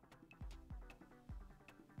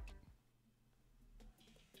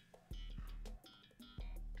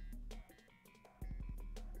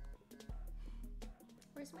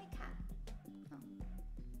 Where's my cat? Oh.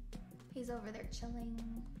 He's over there chilling.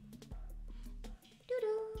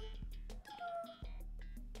 Doo-doo. Doo-doo.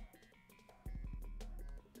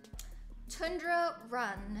 Tundra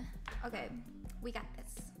run. Okay, we got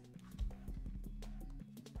this.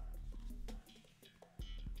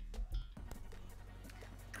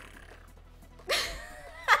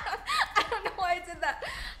 did that.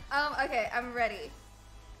 Okay, I'm ready.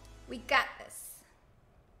 We got this.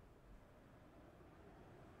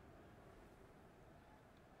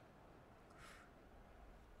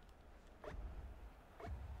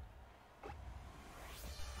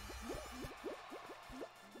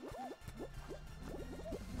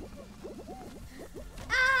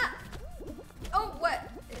 Ah! Oh, what?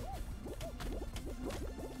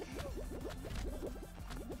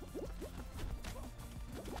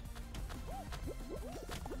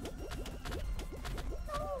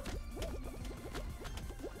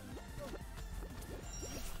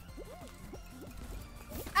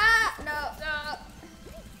 Ah! No, no.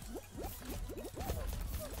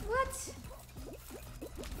 What?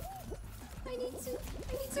 I need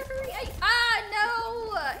to hurry. No!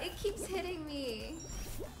 It keeps hitting me.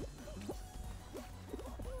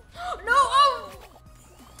 No! Oh!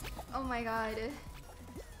 Oh my god.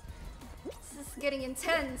 This is getting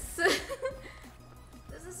intense.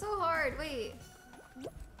 This is so hard. Wait.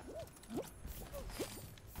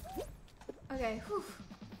 Okay. Whew.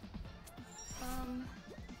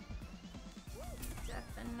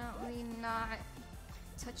 Definitely not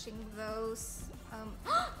touching those.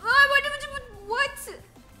 What?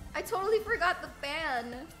 I totally forgot the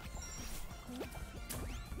fan.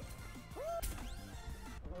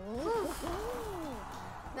 Whew.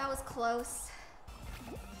 That was close.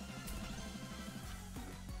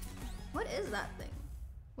 What is that thing?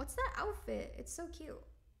 What's that outfit? It's so cute.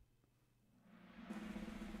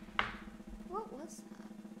 What was that?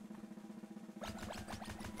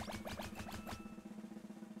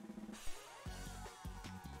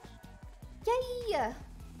 Yay!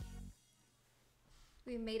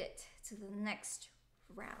 We made it to the next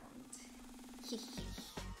round.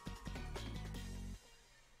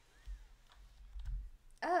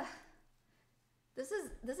 Ugh. This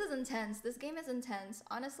is intense. This game is intense.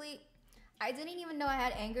 Honestly, I didn't even know I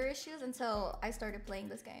had anger issues until I started playing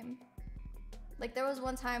this game. Like, there was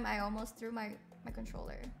one time I almost threw my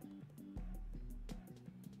controller.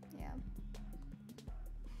 Yeah.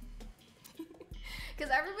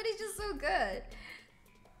 Because everybody's just so good.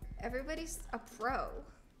 Everybody's a pro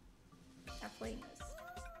at playing this.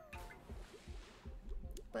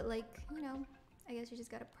 But like, you know, I guess you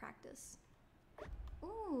just gotta practice.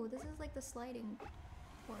 Ooh, this is like the sliding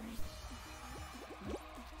one.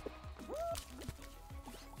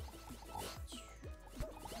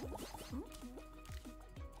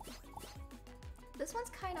 This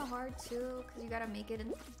one's kind of hard too, because you gotta make it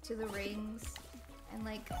into the rings. And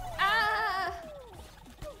like, ah!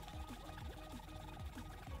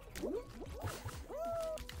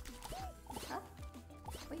 Huh?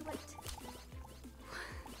 Wait, what?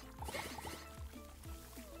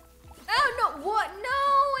 Oh no, what? No,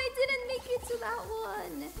 I didn't make it to that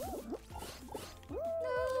one.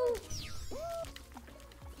 No.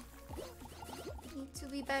 Need to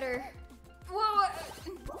be better. Whoa!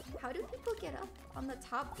 How do people get up on the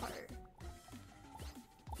top part?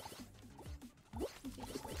 You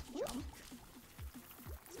just like jump.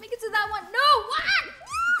 Let's make it to that one. No! What?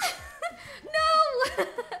 No!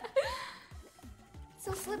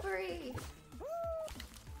 So slippery.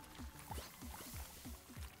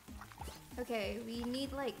 Okay, we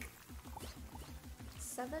need like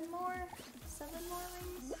 7 more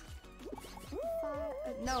rings.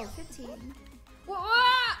 5, no, 15. Whoa!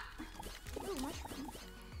 Ooh, mushroom.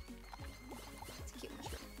 It's a cute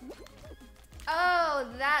mushroom. Oh,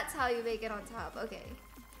 that's how you make it on top. Okay.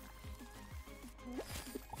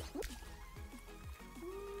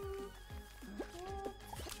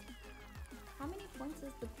 How many points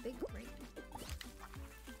is the big ring?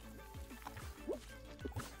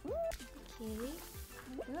 Okay,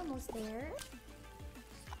 we're almost there.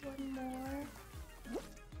 One more.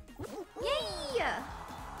 Yay!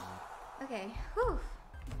 Okay, whew.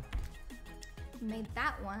 Made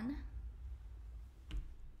that one.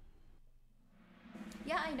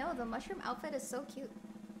 Yeah, I know, the mushroom outfit is so cute.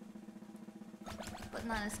 But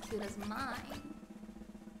not as cute as mine.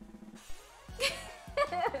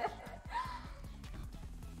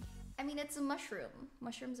 I mean, it's a mushroom.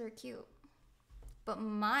 Mushrooms are cute. But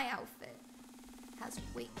my outfit has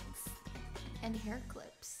wings and hair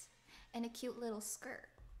clips and a cute little skirt.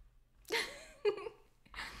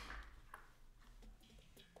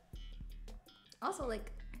 Also,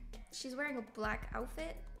 like, she's wearing a black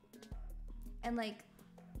outfit, and like,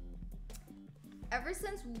 ever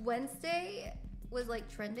since Wednesday was like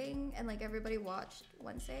trending and like everybody watched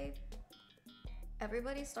Wednesday,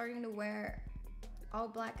 everybody's starting to wear all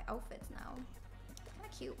black outfits now.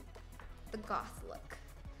 Kind of cute. The goth look.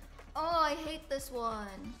 Oh, I hate this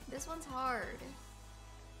one. This one's hard.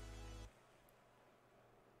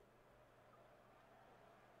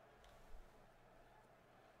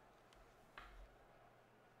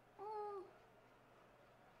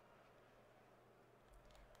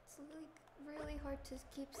 like really hard to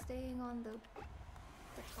keep staying on the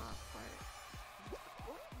top part.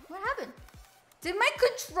 What happened? Did my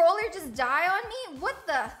controller just die on me? What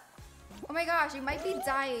the? Oh my gosh, it might be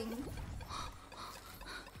dying.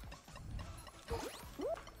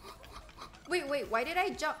 Wait, why did I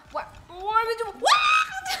jump? What am I doing? What?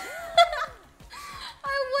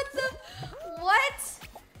 What the? What?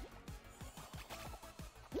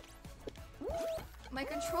 My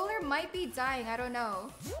controller might be dying, I don't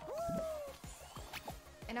know.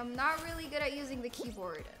 And I'm not really good at using the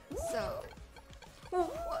keyboard, so.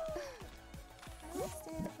 What? I don't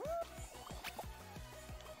understand.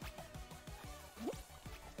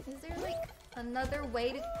 Is there like another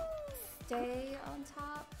way to stay on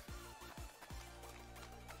top?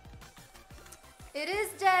 It is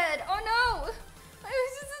dead! Oh no!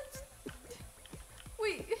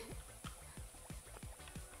 Wait.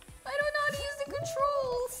 I don't know how to use the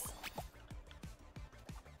controls!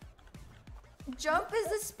 Jump is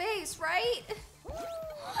the space, right? No!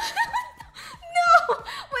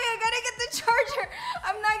 Wait, I gotta get the charger!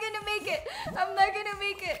 I'm not gonna make it! I'm not gonna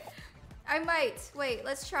make it! I might. Wait,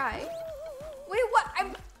 let's try. Wait, what?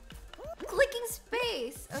 I'm clicking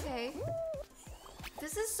space. Okay.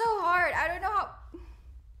 This is so hard. I don't know how.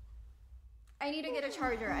 I need to get a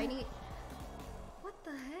charger. I need. What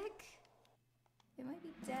the heck? It might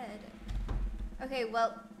be dead. Okay,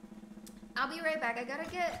 well, I'll be right back. I gotta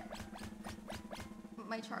get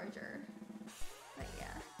my charger. But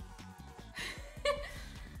yeah.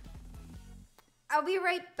 I'll be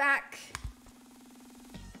right back.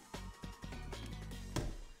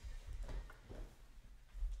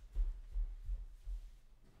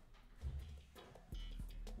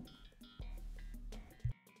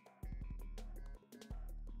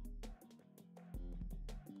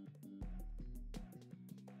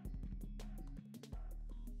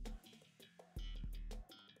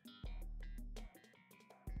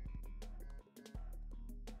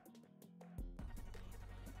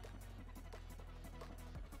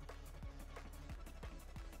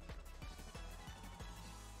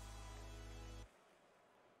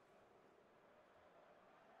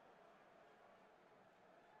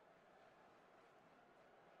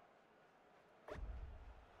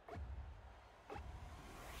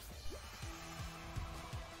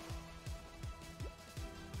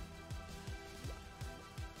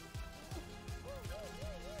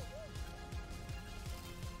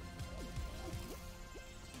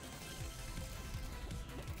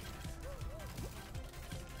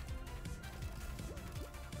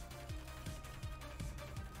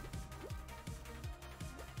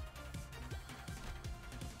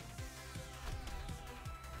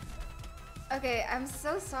 Okay, I'm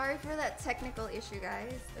so sorry for that technical issue,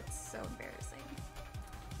 guys. That's so embarrassing.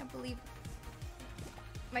 I can't believe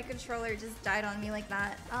my controller just died on me like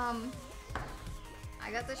that. I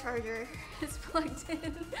got the charger. It's plugged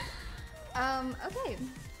in. Okay. It's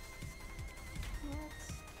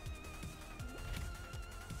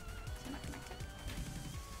not connected.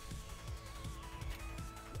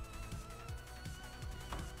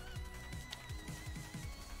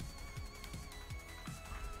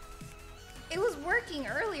 It was working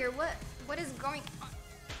earlier. What is going on?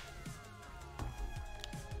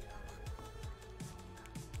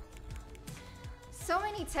 So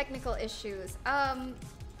many technical issues. Well,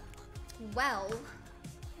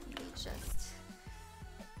 let me just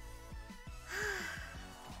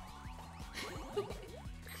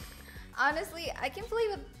honestly, I can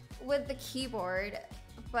play with the keyboard,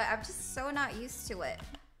 but I'm just so not used to it.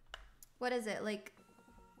 What is it? Like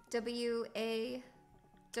W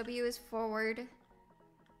is forward.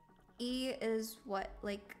 E is what?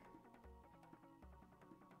 Like,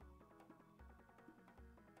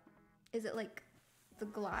 is it like the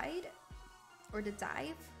glide or the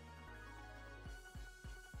dive?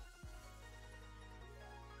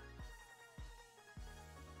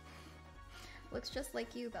 Looks just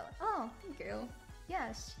like you, Bella. Oh, thank you.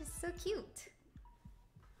 Yeah, she's so cute.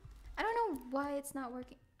 I don't know why it's not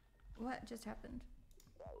working. What just happened?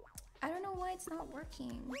 I don't know why it's not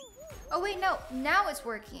working. Oh wait, no, now it's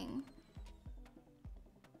working.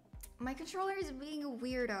 My controller is being a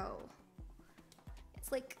weirdo.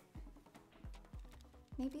 It's like,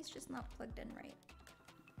 maybe it's just not plugged in right.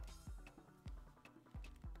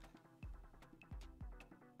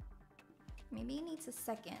 Maybe it needs a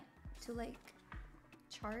second to like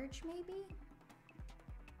charge, maybe?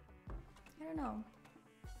 I don't know.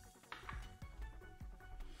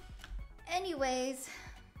 Anyways,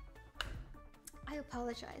 I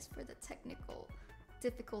apologize for the technical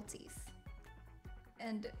difficulties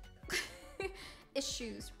and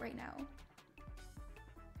issues right now.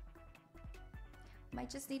 Might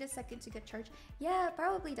just need a second to get charged. Yeah, it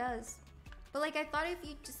probably does. But like I thought if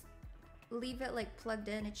you just leave it like plugged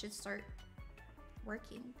in, it should start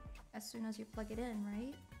working as soon as you plug it in,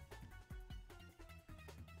 right?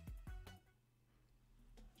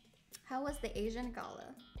 How was the Asian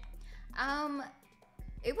gala?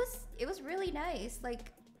 It was really nice.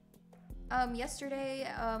 Like yesterday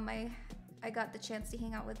I got the chance to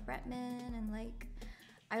hang out with Bretman, and like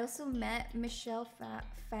I also met Michelle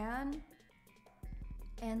Fan,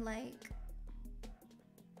 and like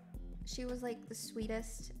she was like the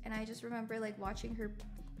sweetest, and I just remember like watching her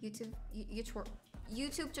YouTube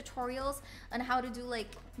tutorials on how to do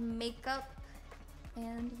like makeup,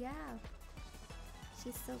 and yeah,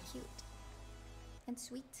 she's so cute and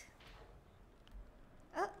sweet.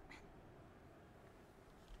 Oh,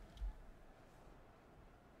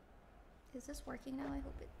 is this working now? I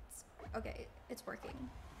hope it's okay. It's working.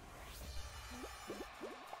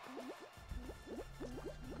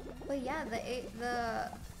 But yeah,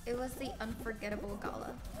 it was the unforgettable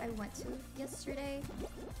gala I went to yesterday,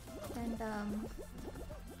 and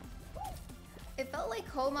it felt like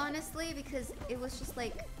home, honestly, because it was just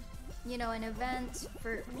like, you know, an event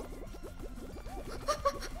for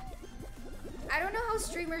I don't know how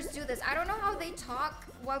streamers do this. I don't know how they talk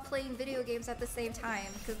while playing video games at the same time,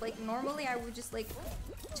 because like normally I would just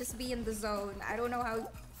be in the zone. I don't know how.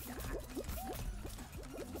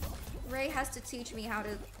 Ray has to teach me how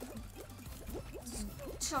to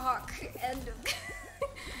talk and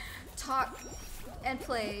talk and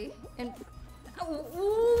play and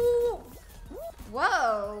ooh,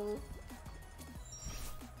 whoa.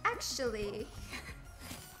 Actually,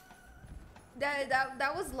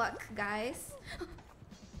 that was luck, guys.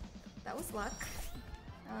 That was luck.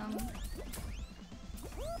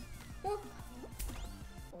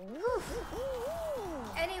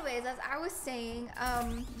 Anyways, as I was saying,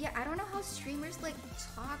 yeah, I don't know how streamers like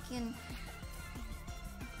talk in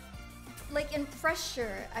like in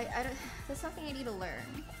pressure. I don't, that's something I need to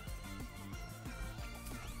learn.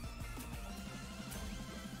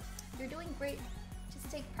 You're doing great. Just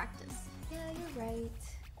take practice. Yeah, you're right.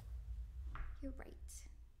 You're right.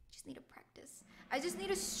 Just need to practice. I just need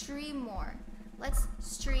to stream more. Let's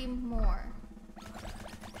stream more.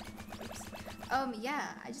 Oops. Yeah,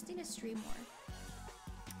 I just need to stream more.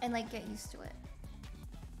 And like get used to it.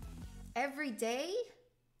 Every day?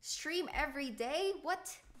 Stream every day?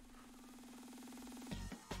 What?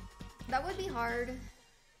 That would be hard.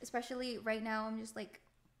 Especially right now, I'm just like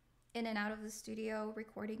in and out of the studio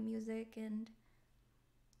recording music, and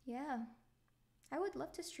yeah. I would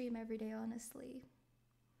love to stream every day, honestly.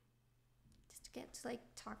 Just to get to like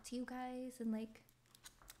talk to you guys and like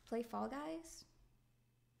play Fall Guys.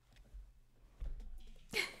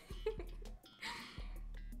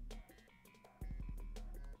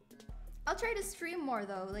 I'll try to stream more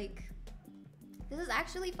though. Like, this is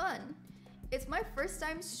actually fun. It's my first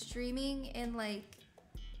time streaming in like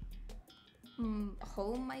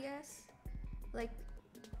home, I guess. Like,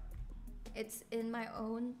 it's in my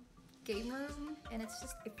own game room, and it's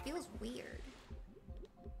just, it feels weird.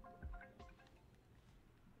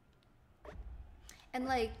 And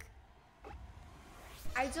like,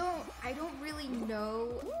 I don't really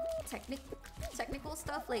know technical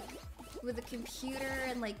stuff like with the computer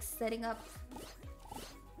and like setting up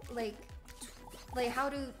like how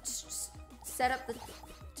to set up the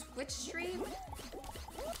Twitch stream.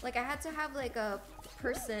 Like I had to have like a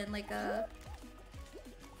person, like a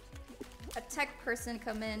tech person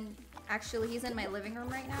come in. Actually, he's in my living room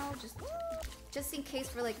right now, just in case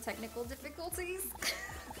for like technical difficulties.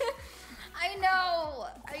 I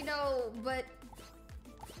know, but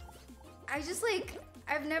I just like,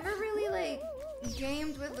 I've never really like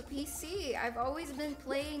gamed with the PC. I've always been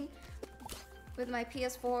playing with my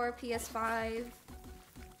PS4, PS5,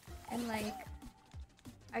 and like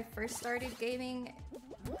I first started gaming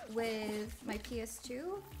with my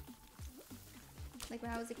PS2, like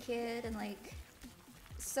when I was a kid, and like,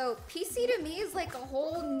 so PC to me is like a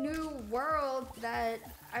whole new world that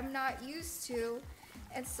I'm not used to,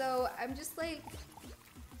 and so I'm just like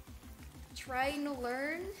trying to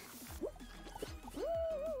learn.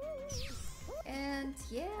 And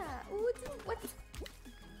yeah, ooh, what?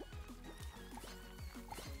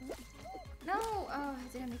 No, oh, I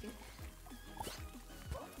didn't make it.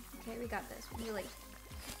 Okay, we got this. We need like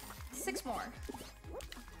 6 more,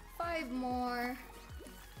 5 more,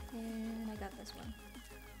 and I got this one.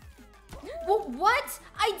 Well, what?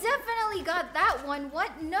 I definitely got that one.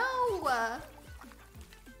 What? No!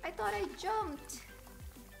 I thought I jumped.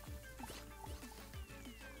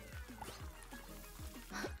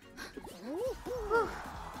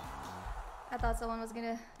 I thought someone was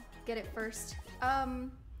gonna get it first.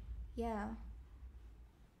 Yeah.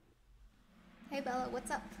 Hey Bella,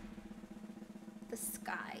 what's up? The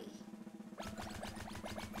sky.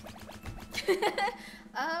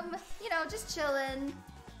 You know, just chillin'.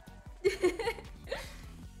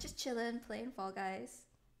 Just chillin', playing Fall Guys.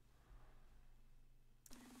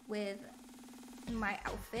 With my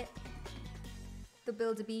outfit. The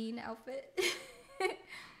Build-A-Bean outfit.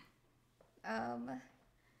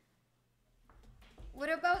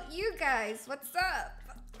 What about you guys? What's up?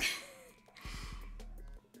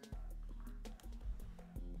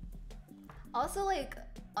 Also, like,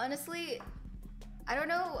 honestly, I don't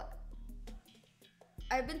know.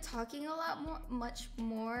 I've been talking a lot more, much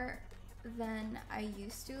more than I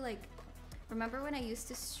used to. Like, remember when I used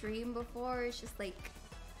to stream before? It's just like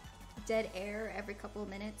dead air every couple of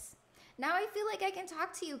minutes. Now I feel like I can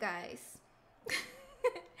talk to you guys.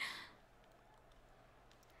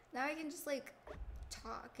 Now I can just like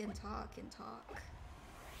talk and talk and talk.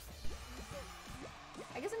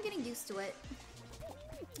 I guess I'm getting used to it.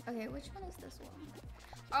 Okay, which one is this one?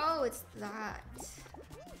 Oh, it's that.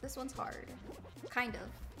 This one's hard. Kind of.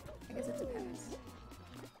 I guess it depends.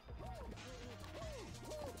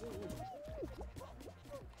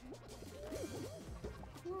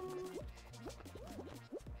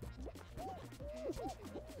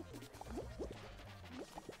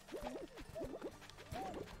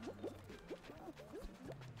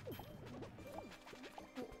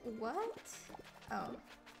 What? Oh.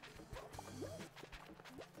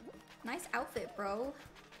 Nice outfit, bro.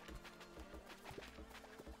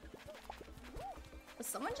 Was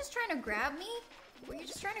someone just trying to grab me? Were you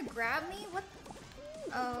just trying to grab me? What?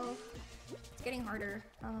 Oh. It's getting harder.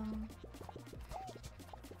 Oh.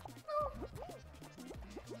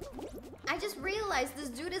 I just realized this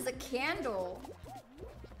dude is a candle.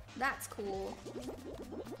 That's cool.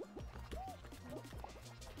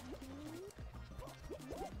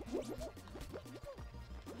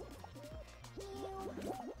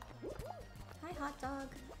 Hi, hot dog.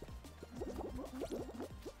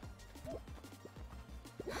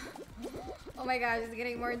 Oh my gosh, it's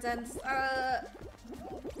getting more intense.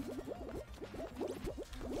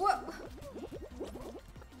 What?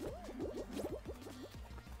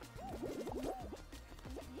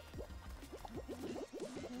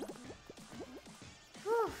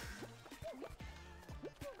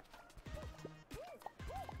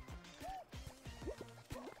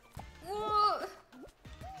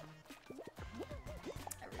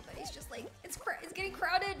 Everybody's just like, it's getting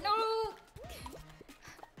crowded. No.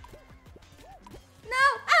 No!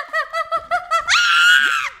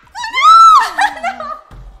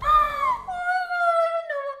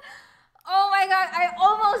 Oh my god, I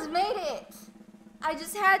almost made it! I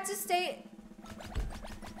just had to stay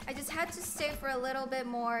for a little bit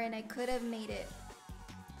more and I could have made it.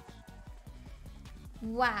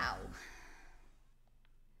 Wow.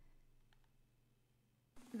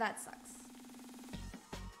 That sucks.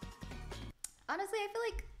 Honestly, I feel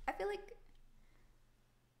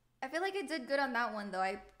like I did good on that one though.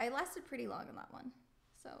 I lasted pretty long on that one.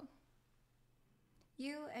 So,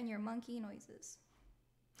 you and your monkey noises.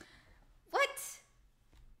 What?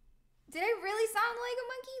 Did I really sound like a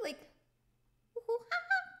monkey? Like,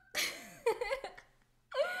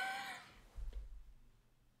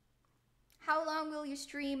 how long will you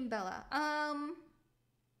stream, Bella? I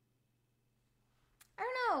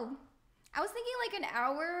don't know. I was thinking like an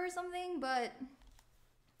hour or something, but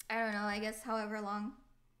I don't know. I guess however long.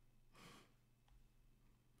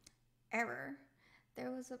 Error.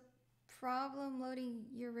 There was a problem loading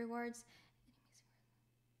your rewards.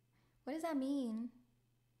 What does that mean?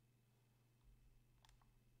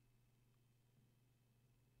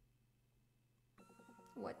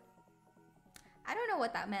 What? I don't know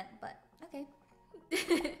what that meant, but okay.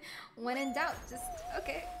 When in doubt, just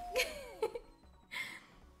okay.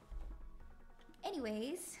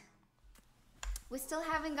 Anyways, we still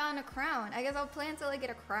haven't gotten a crown. I guess I'll play until I get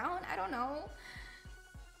a crown. I don't know.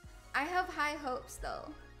 I have high hopes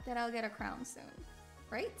though that I'll get a crown soon,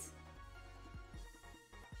 right?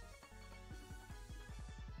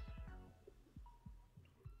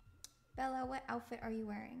 Bella, what outfit are you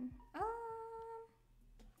wearing?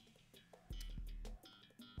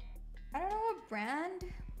 I don't know what brand,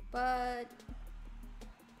 but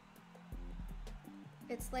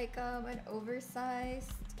it's like an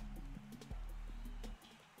oversized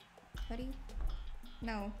hoodie.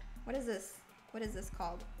 No, what is this? What is this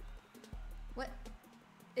called? What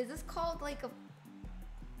is this called? Like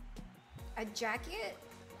a jacket?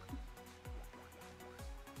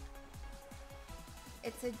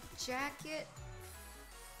 It's a jacket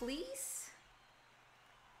fleece?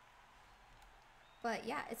 But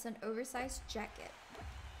yeah, it's an oversized jacket.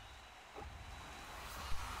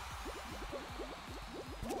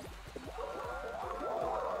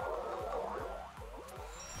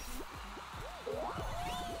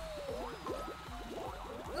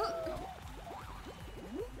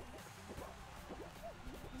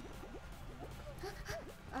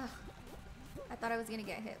 I thought I was gonna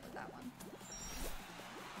get hit with that one.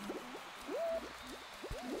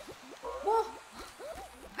 Whoa!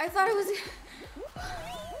 I thought it was...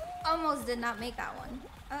 Almost did not make that one.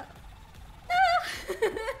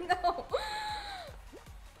 No!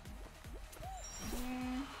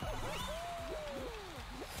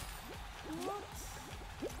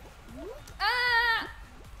 Ah!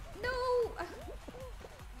 No!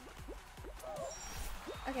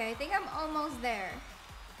 Okay, I think I'm almost there.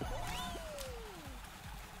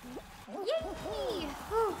 Yay!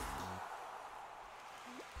 Whew.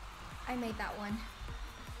 I made that one.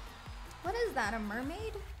 What is that? A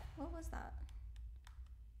mermaid? What was that?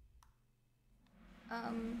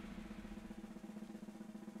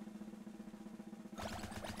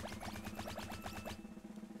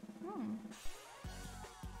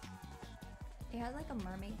 It has like a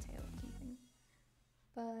mermaid tail or something.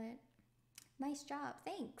 But nice job,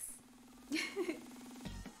 thanks.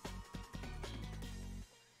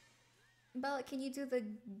 Bella, can you do the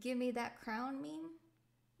gimme that crown meme?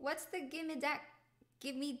 What's the gimme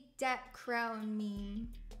that crown meme?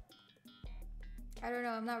 I don't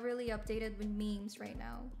know, I'm not really updated with memes right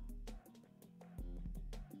now.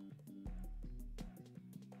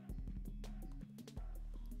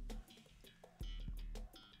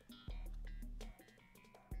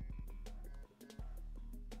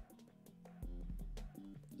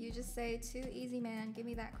 You just say, too easy man, give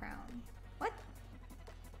me that crown. What?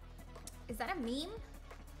 Is that a meme?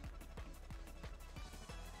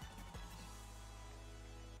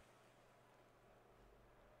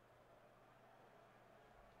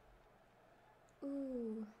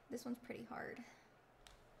 Ooh, this one's pretty hard.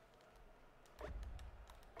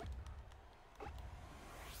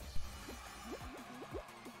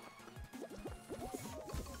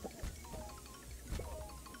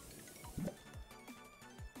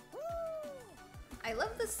 I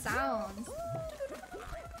love the sounds.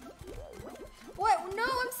 What? No,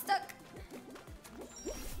 I'm stuck.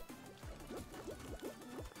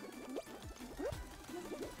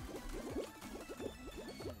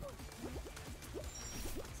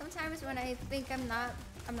 Sometimes when I think I'm not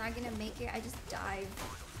gonna make it, I just dive.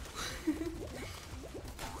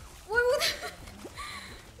 What?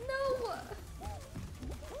 No.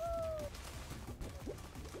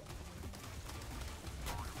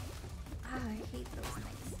 Ah, I hate those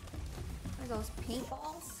things. What are those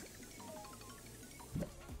paintballs?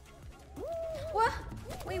 What?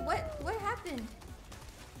 Wait, what happened?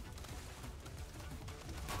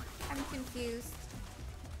 I'm confused.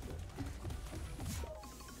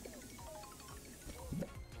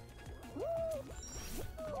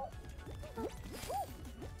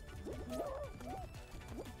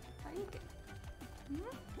 How do you get?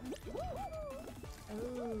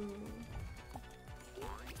 Oh.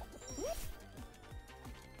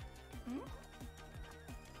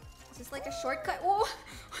 Is this like a shortcut? Whoa!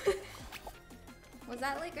 Was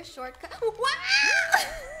that like a shortcut? What?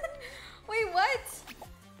 Wait, what?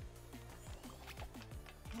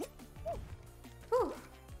 Whew.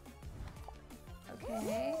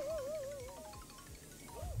 Okay.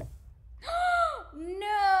 No!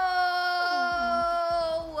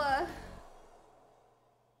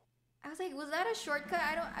 I was like, was that a shortcut?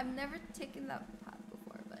 I've never taken that path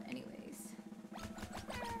before, but anyways.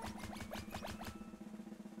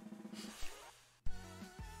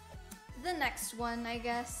 The next one, I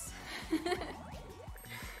guess.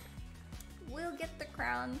 We'll get the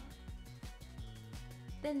crown.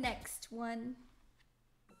 The next one.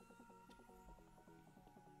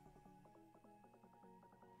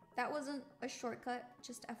 That wasn't a shortcut,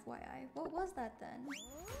 just FYI. What was that then?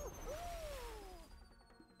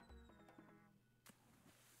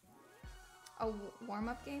 A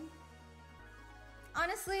warm-up game?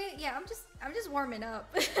 Honestly, yeah, I'm just warming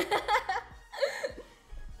up.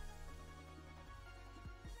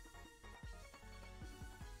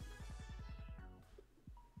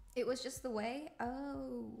 It was just the way?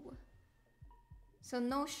 Oh. So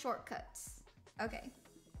no shortcuts. Okay.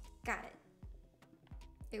 Got it.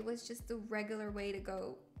 It was just the regular way to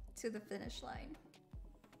go to the finish line.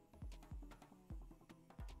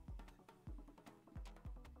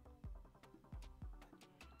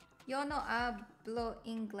 Yo no hablo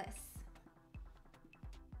inglés.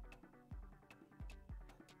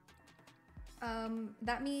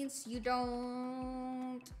 That means you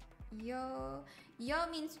Yo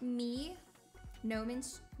means me. No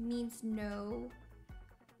means no.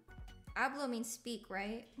 Hablo means speak,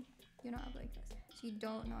 right? You know hablo inglés. So you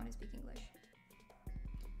don't know how to speak English.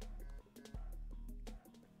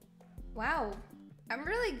 Wow. I'm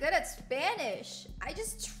really good at Spanish. I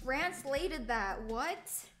just translated that. What?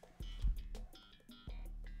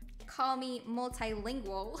 Call me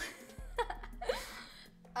multilingual.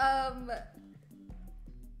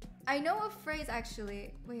 I know a phrase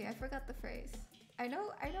actually. Wait, I forgot the phrase. I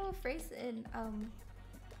know a phrase in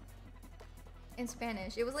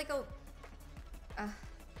Spanish. It was like a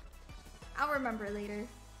I'll remember later.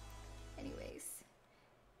 Anyways.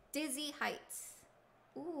 Dizzy Heights.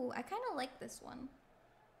 Ooh, I kind of like this one.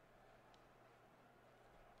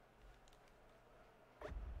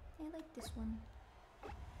 I like this one.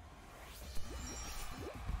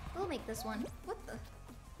 We'll make this one. What the?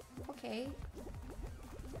 Okay.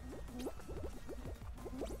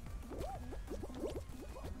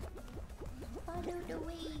 Follow the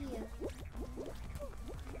way.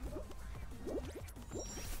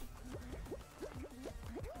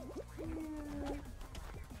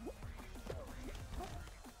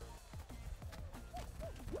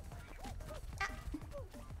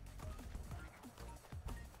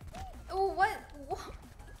 Oh, what?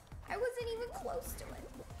 I wasn't even close to it.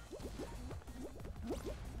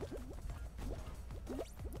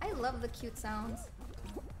 I love the cute sounds.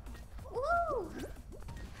 Woo!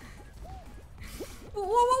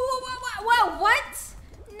 Whoa, what?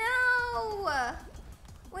 No!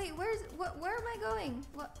 Wait, where am I going?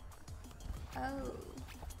 What? Oh.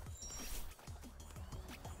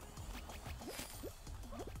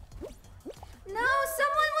 No,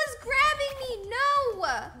 someone was grabbing me! No!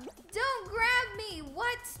 Don't grab me!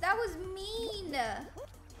 What? That was mean!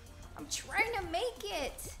 I'm trying to make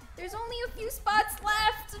it! There's only a few spots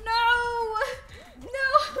left! No! No!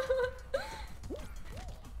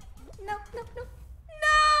 No, no, no.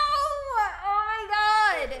 No! Oh my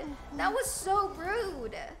god! That was so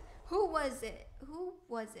rude! Who was it? Who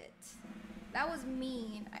was it? That was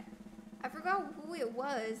mean. I forgot who it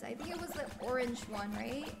was. I think it was the orange one,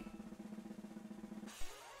 right?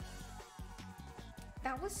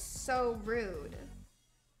 That was so rude.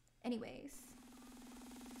 Anyways.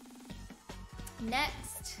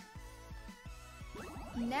 Next.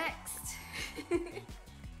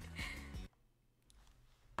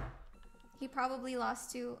 He probably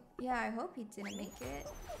lost to... Yeah, I hope he didn't make it.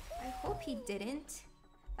 I hope he didn't.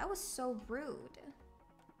 That was so rude.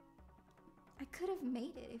 I could have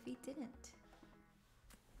made it if he didn't.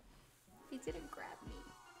 If he didn't grab me.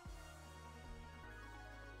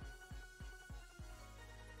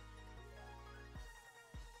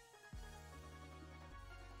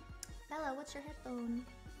 Bella, what's your headphone?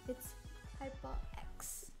 It's Hypo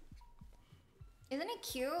X. Isn't it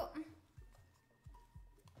cute?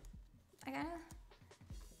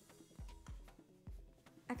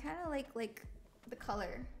 I kinda like the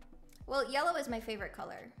color. Well, yellow is my favorite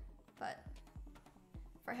color, but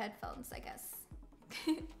for headphones, I guess.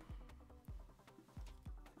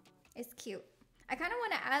 It's cute. I kinda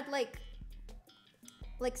wanna add like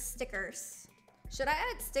stickers. Should I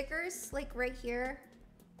add stickers like right here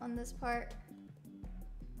on this part?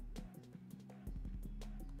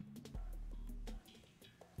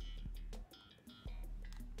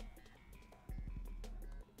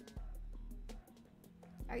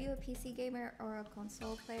 Are you a PC gamer or a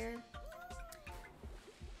console player?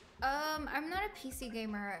 I'm not a PC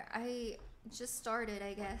gamer. I just started,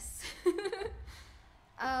 I guess.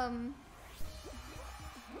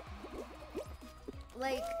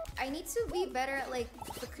 Like, I need to be better at like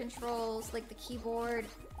the controls, like the keyboard.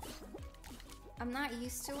 I'm not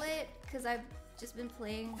used to it because I've just been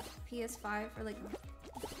playing PS5 for like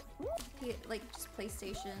just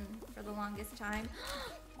PlayStation for the longest time.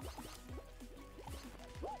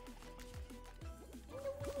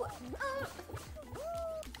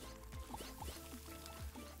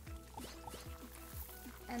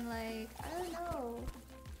 And like, I don't know,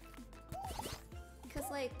 cause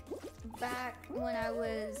like back when I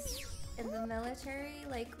was in the military,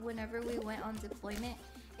 like whenever we went on deployment,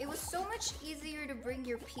 it was so much easier to bring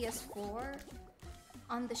your PS4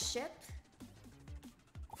 on the ship,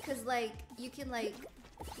 cause like you can like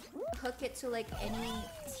hook it to like any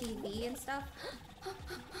TV and stuff.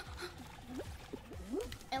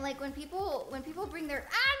 And like when people bring their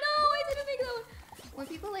I didn't make that one. When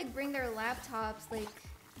people like bring their laptops, like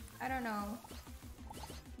I don't know,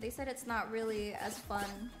 they said it's not really as fun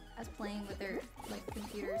as playing with their like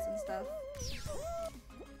computers and stuff.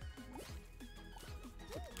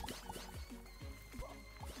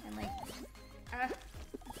 And like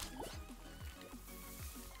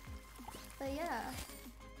but yeah, yeah.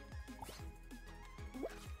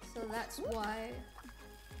 So that's why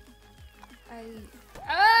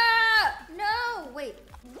no! Wait.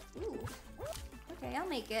 Ooh. Okay, I'll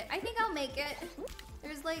make it. I think I'll make it.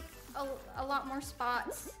 There's like a lot more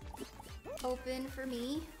spots open for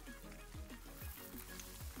me.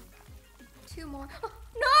 2 more. Oh,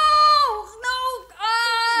 no! No!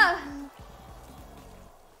 Ah!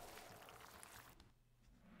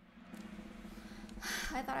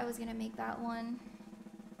 I thought I was gonna make that one.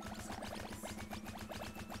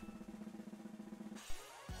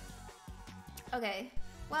 Okay,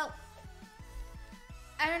 well,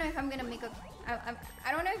 I don't know if I'm gonna make a.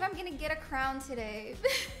 I don't know if I'm gonna get a crown today.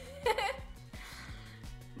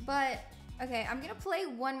 But okay, I'm gonna play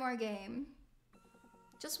one more game.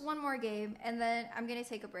 Just one more game, and then I'm gonna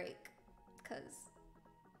take a break. Cause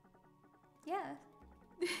yeah.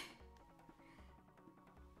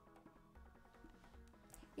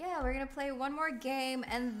 Yeah, we're gonna play one more game,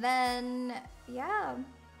 and then yeah.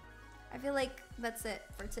 I feel like that's it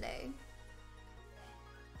for today.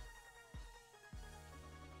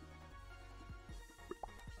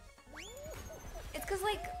 It's cause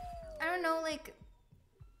like, I don't know, like,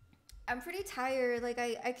 I'm pretty tired. Like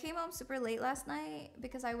I came home super late last night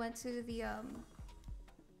because I went to the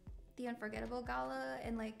Unforgettable Gala,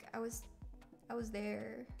 and like I was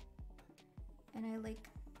there, and I like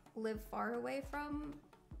live far away from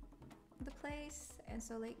the place, and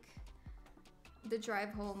so like the drive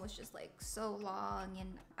home was just like so long,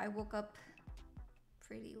 and I woke up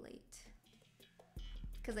pretty late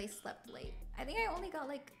because I slept late. I think I only got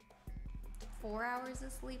like 4 hours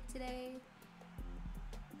of sleep today.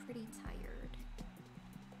 Pretty tired.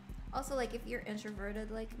 Also, like, if you're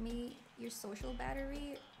introverted like me, your social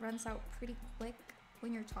battery runs out pretty quick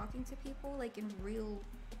when you're talking to people, like in real,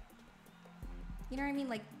 you know what I mean,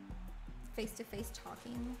 like face-to-face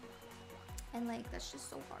talking, and like that's just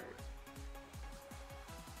so hard.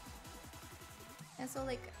 And so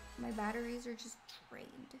like my batteries are just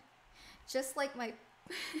drained, just like my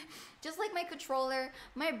just like my controller,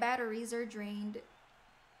 my batteries are drained.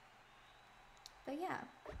 But yeah.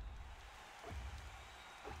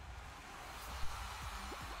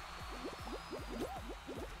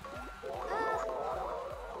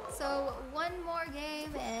 So one more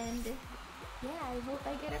game, and yeah, I hope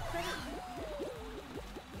I get a credit.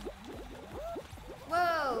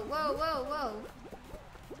 Whoa, whoa, whoa, whoa.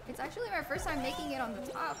 It's actually my first time making it on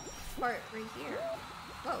the top part right here.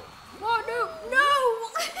 Whoa. Whoa, no, no!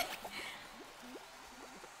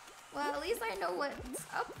 Well, at least I know what's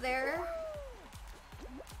up there.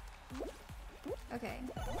 Okay.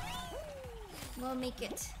 We'll make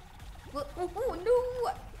it. We'll, oh,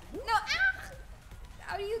 no! No! Ah!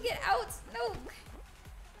 How do you get out? No!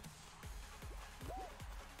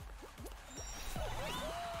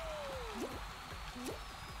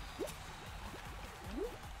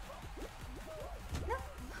 No!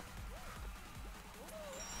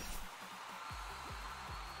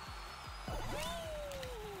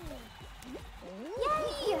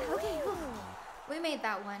 Yay! Okay, whew. We made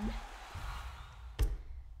that one.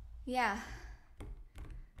 Yeah.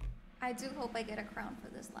 I do hope I get a crown for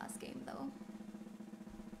this last game, though.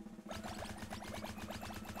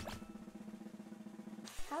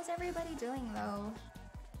 How's everybody doing, though?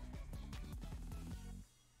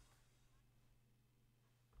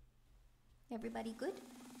 Everybody good?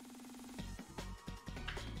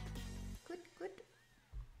 Good, good.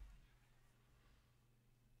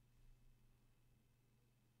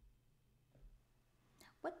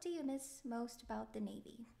 What do you miss most about the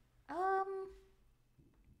Navy?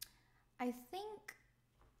 I think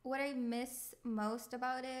what I miss most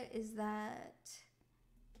about it is that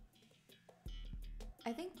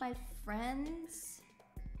I think my friends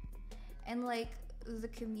and like the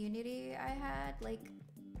community I had, like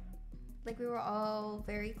we were all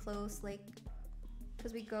very close, like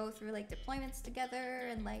because we go through like deployments together,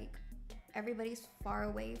 and like everybody's far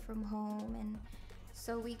away from home, and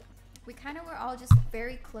so we kind of were all just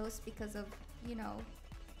very close because of, you know,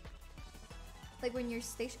 like when you're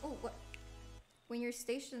stationed. Oh, what? When you're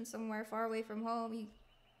stationed somewhere far away from home,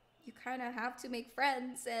 you kind of have to make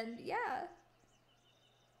friends, and yeah.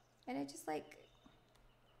 And it just like,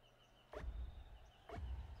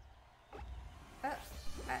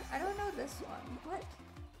 I don't know this one. What?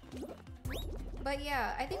 But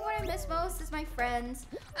yeah, I think what I miss most is my friends.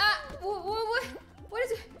 Ah, what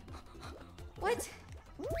is it? What?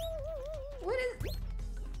 What is?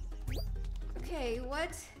 Okay,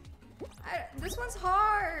 what? This one's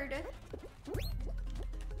hard.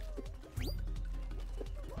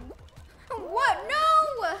 What? No!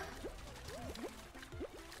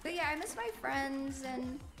 But yeah, I miss my friends,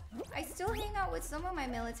 and I still hang out with some of my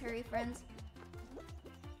military friends.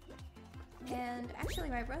 And actually,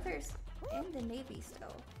 my brother's in the Navy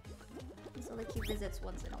still. So like he visits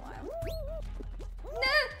once in a while.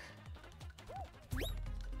 Nah!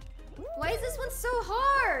 Why is this one so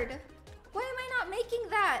hard? Why am I not making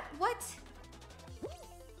that? What?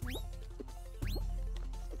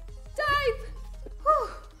 Dive! Whew.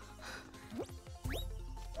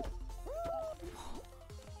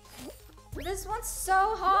 This one's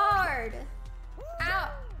so hard. Ow!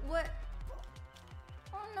 What?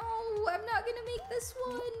 Oh no, I'm not gonna make this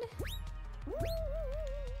one.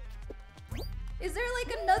 Is there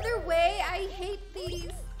like another way? I hate these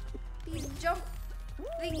jump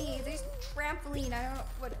thingies. These trampoline. I don't know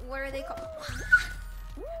what are they called?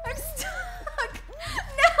 I'm stuck.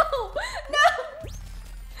 No, no.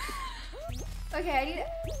 Okay,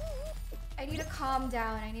 I need to calm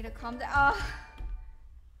down. I need to calm down. Oh.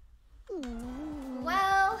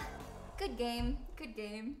 Well, good game. Good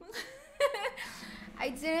game. I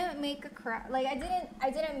didn't make a crowd. Like I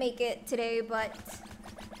didn't make it today, but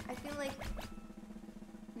I feel like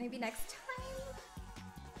maybe next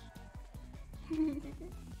time.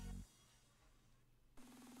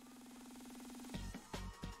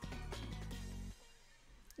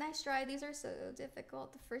 Nice try. These are so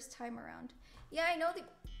difficult the first time around. Yeah, I know they're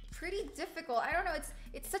pretty difficult. I don't know.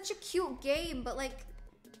 It's such a cute game, but like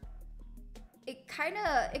it kind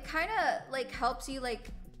of like helps you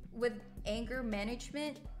like with anger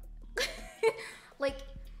management. like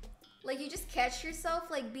you just catch yourself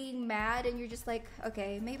like being mad and you're just like,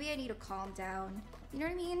 okay, maybe I need to calm down. You know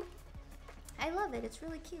what I mean? I love it. It's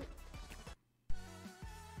really cute.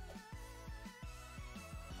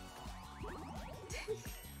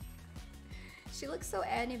 She looks so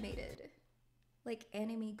animated. Like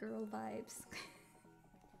anime girl vibes.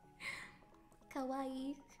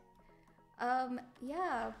 Kawaii.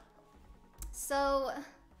 Yeah. So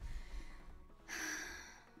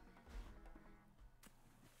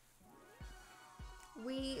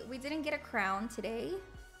we didn't get a crown today,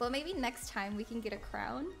 but maybe next time we can get a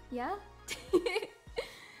crown. Yeah?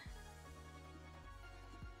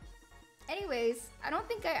 Anyways, I don't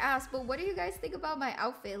think I asked, but what do you guys think about my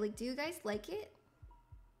outfit? Like, do you guys like it?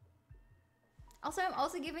 Also, I'm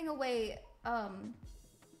also giving away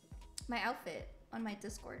my outfit on my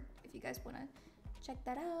Discord if you guys want to check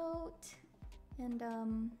that out. And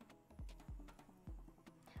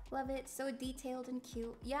love it. So detailed and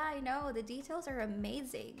cute. Yeah, I know. The details are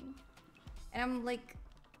amazing. And I'm like,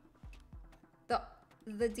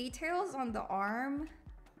 the details on the arm,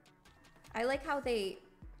 I like how they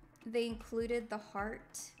included the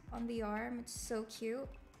heart on the arm. It's so cute.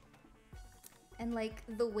 And like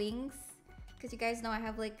the wings, because you guys know I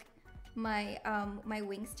have like my my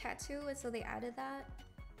wings tattoo, and so they added that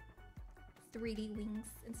 3D wings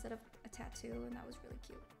instead of a tattoo, and that was really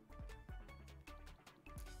cute.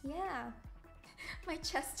 Yeah. My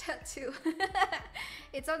chest tattoo.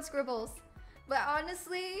 It's on Scribbles. But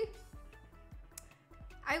honestly,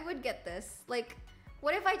 I would get this. Like,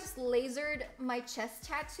 what if I just lasered my chest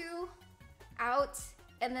tattoo out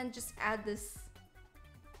and then just add this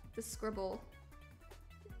scribble?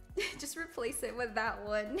 Just replace it with that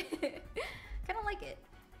one. Kind of like it.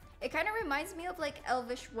 It kind of reminds me of like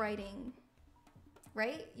Elvish writing,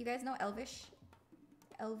 right? You guys know Elvish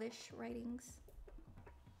writings.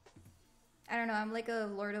 I don't know. I'm like a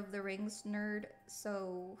Lord of the Rings nerd,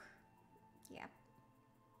 so yeah.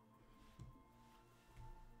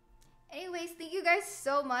 Anyways, thank you guys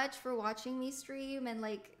so much for watching me stream, and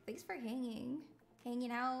like thanks for hanging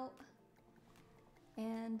out.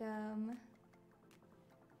 And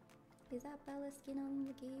is that Bella's skin on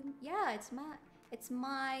the game? Yeah, it's mine.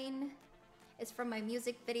 It's from my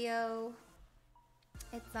music video.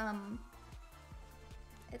 It's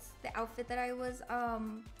the outfit that I was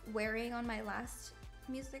wearing on my last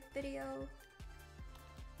music video,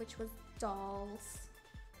 which was dolls.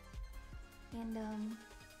 And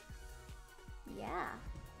yeah.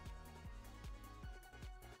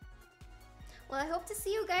 Well, I hope to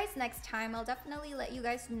see you guys next time. I'll definitely let you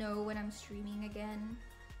guys know when I'm streaming again.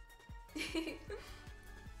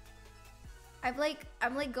 I'm like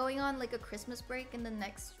going on like a Christmas break in the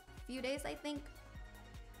next few days, I think.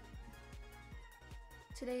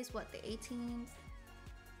 Today's what, the 18th?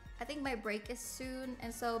 I think my break is soon,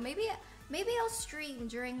 and so maybe I'll stream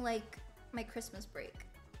during like my Christmas break.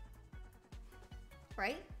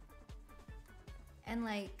 Right? And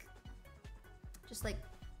like just like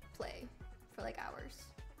play for like hours.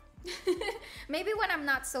 Maybe when I'm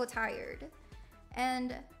not so tired.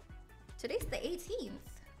 And today's the 18th.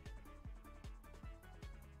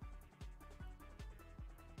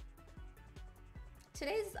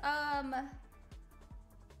 Today's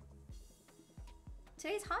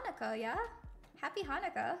Hanukkah, yeah? Happy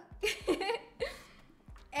Hanukkah.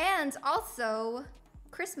 And also,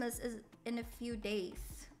 Christmas is in a few days.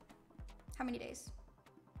 How many days?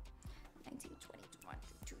 19, 20, 21,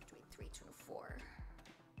 22, 23, 24,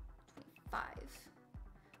 25.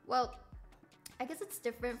 Well, I guess it's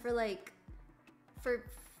different for like, for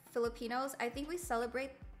Filipinos. I think we celebrate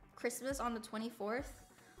Christmas on the 24th,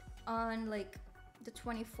 on like the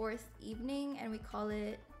 24th evening, and we call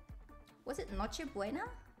it, was it Noche Buena,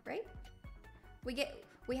 right?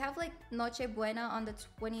 We have like Noche Buena on the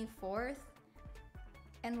 24th,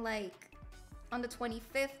 and like on the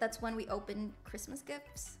 25th, that's when we open Christmas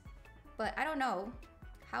gifts. But I don't know,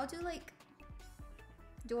 how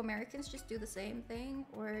do Americans just do the same thing,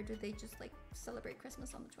 or do they just like celebrate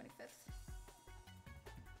Christmas on the 25th?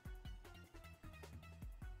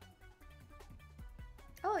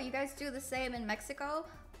 Oh, you guys do the same in Mexico?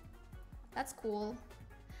 That's cool.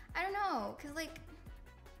 I don't know, cause like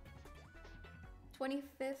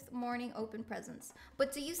 25th morning open presents.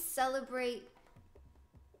 But do you celebrate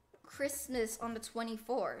Christmas on the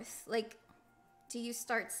 24th? Like, do you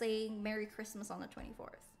start saying Merry Christmas on the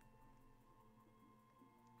 24th?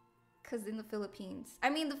 Cause in the Philippines,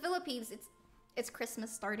 I mean the Philippines, it's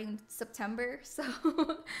Christmas starting September, so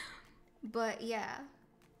but yeah.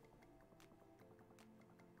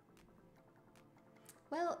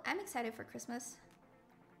 Well, I'm excited for Christmas.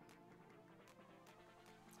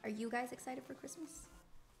 Are you guys excited for Christmas?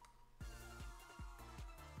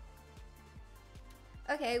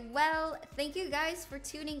 Okay, well, thank you guys for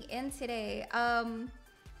tuning in today.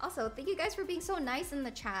 Also, thank you guys for being so nice in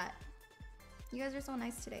the chat. You guys are so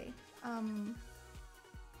nice today.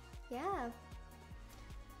 Yeah.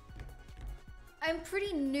 I'm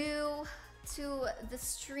pretty new to the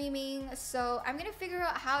streaming, so I'm gonna figure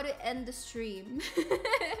out how to end the stream.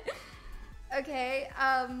 Okay,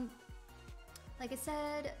 like I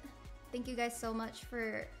said, thank you guys so much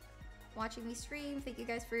for watching me stream. Thank you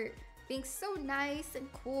guys for being so nice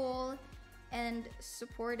and cool and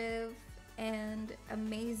supportive and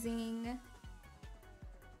amazing.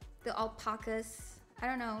 The alpacas, I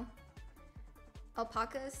don't know.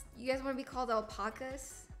 Alpacas? You guys want to be called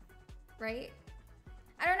alpacas? Right?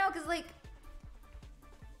 I don't know, because like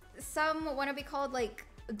some want to be called like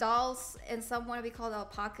dolls and some want to be called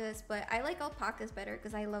alpacas, but I like alpacas better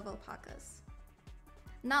because I love alpacas.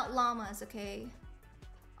 Not llamas, okay?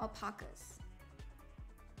 Alpacas.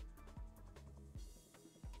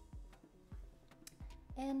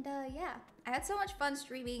 And yeah, I had so much fun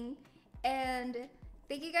streaming, and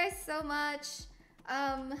thank you guys so much.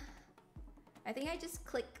 I think I just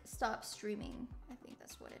click stop streaming. I think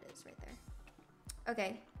that's what it is right there.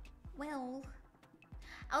 Okay, well,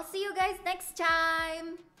 I'll see you guys next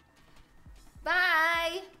time. Bye.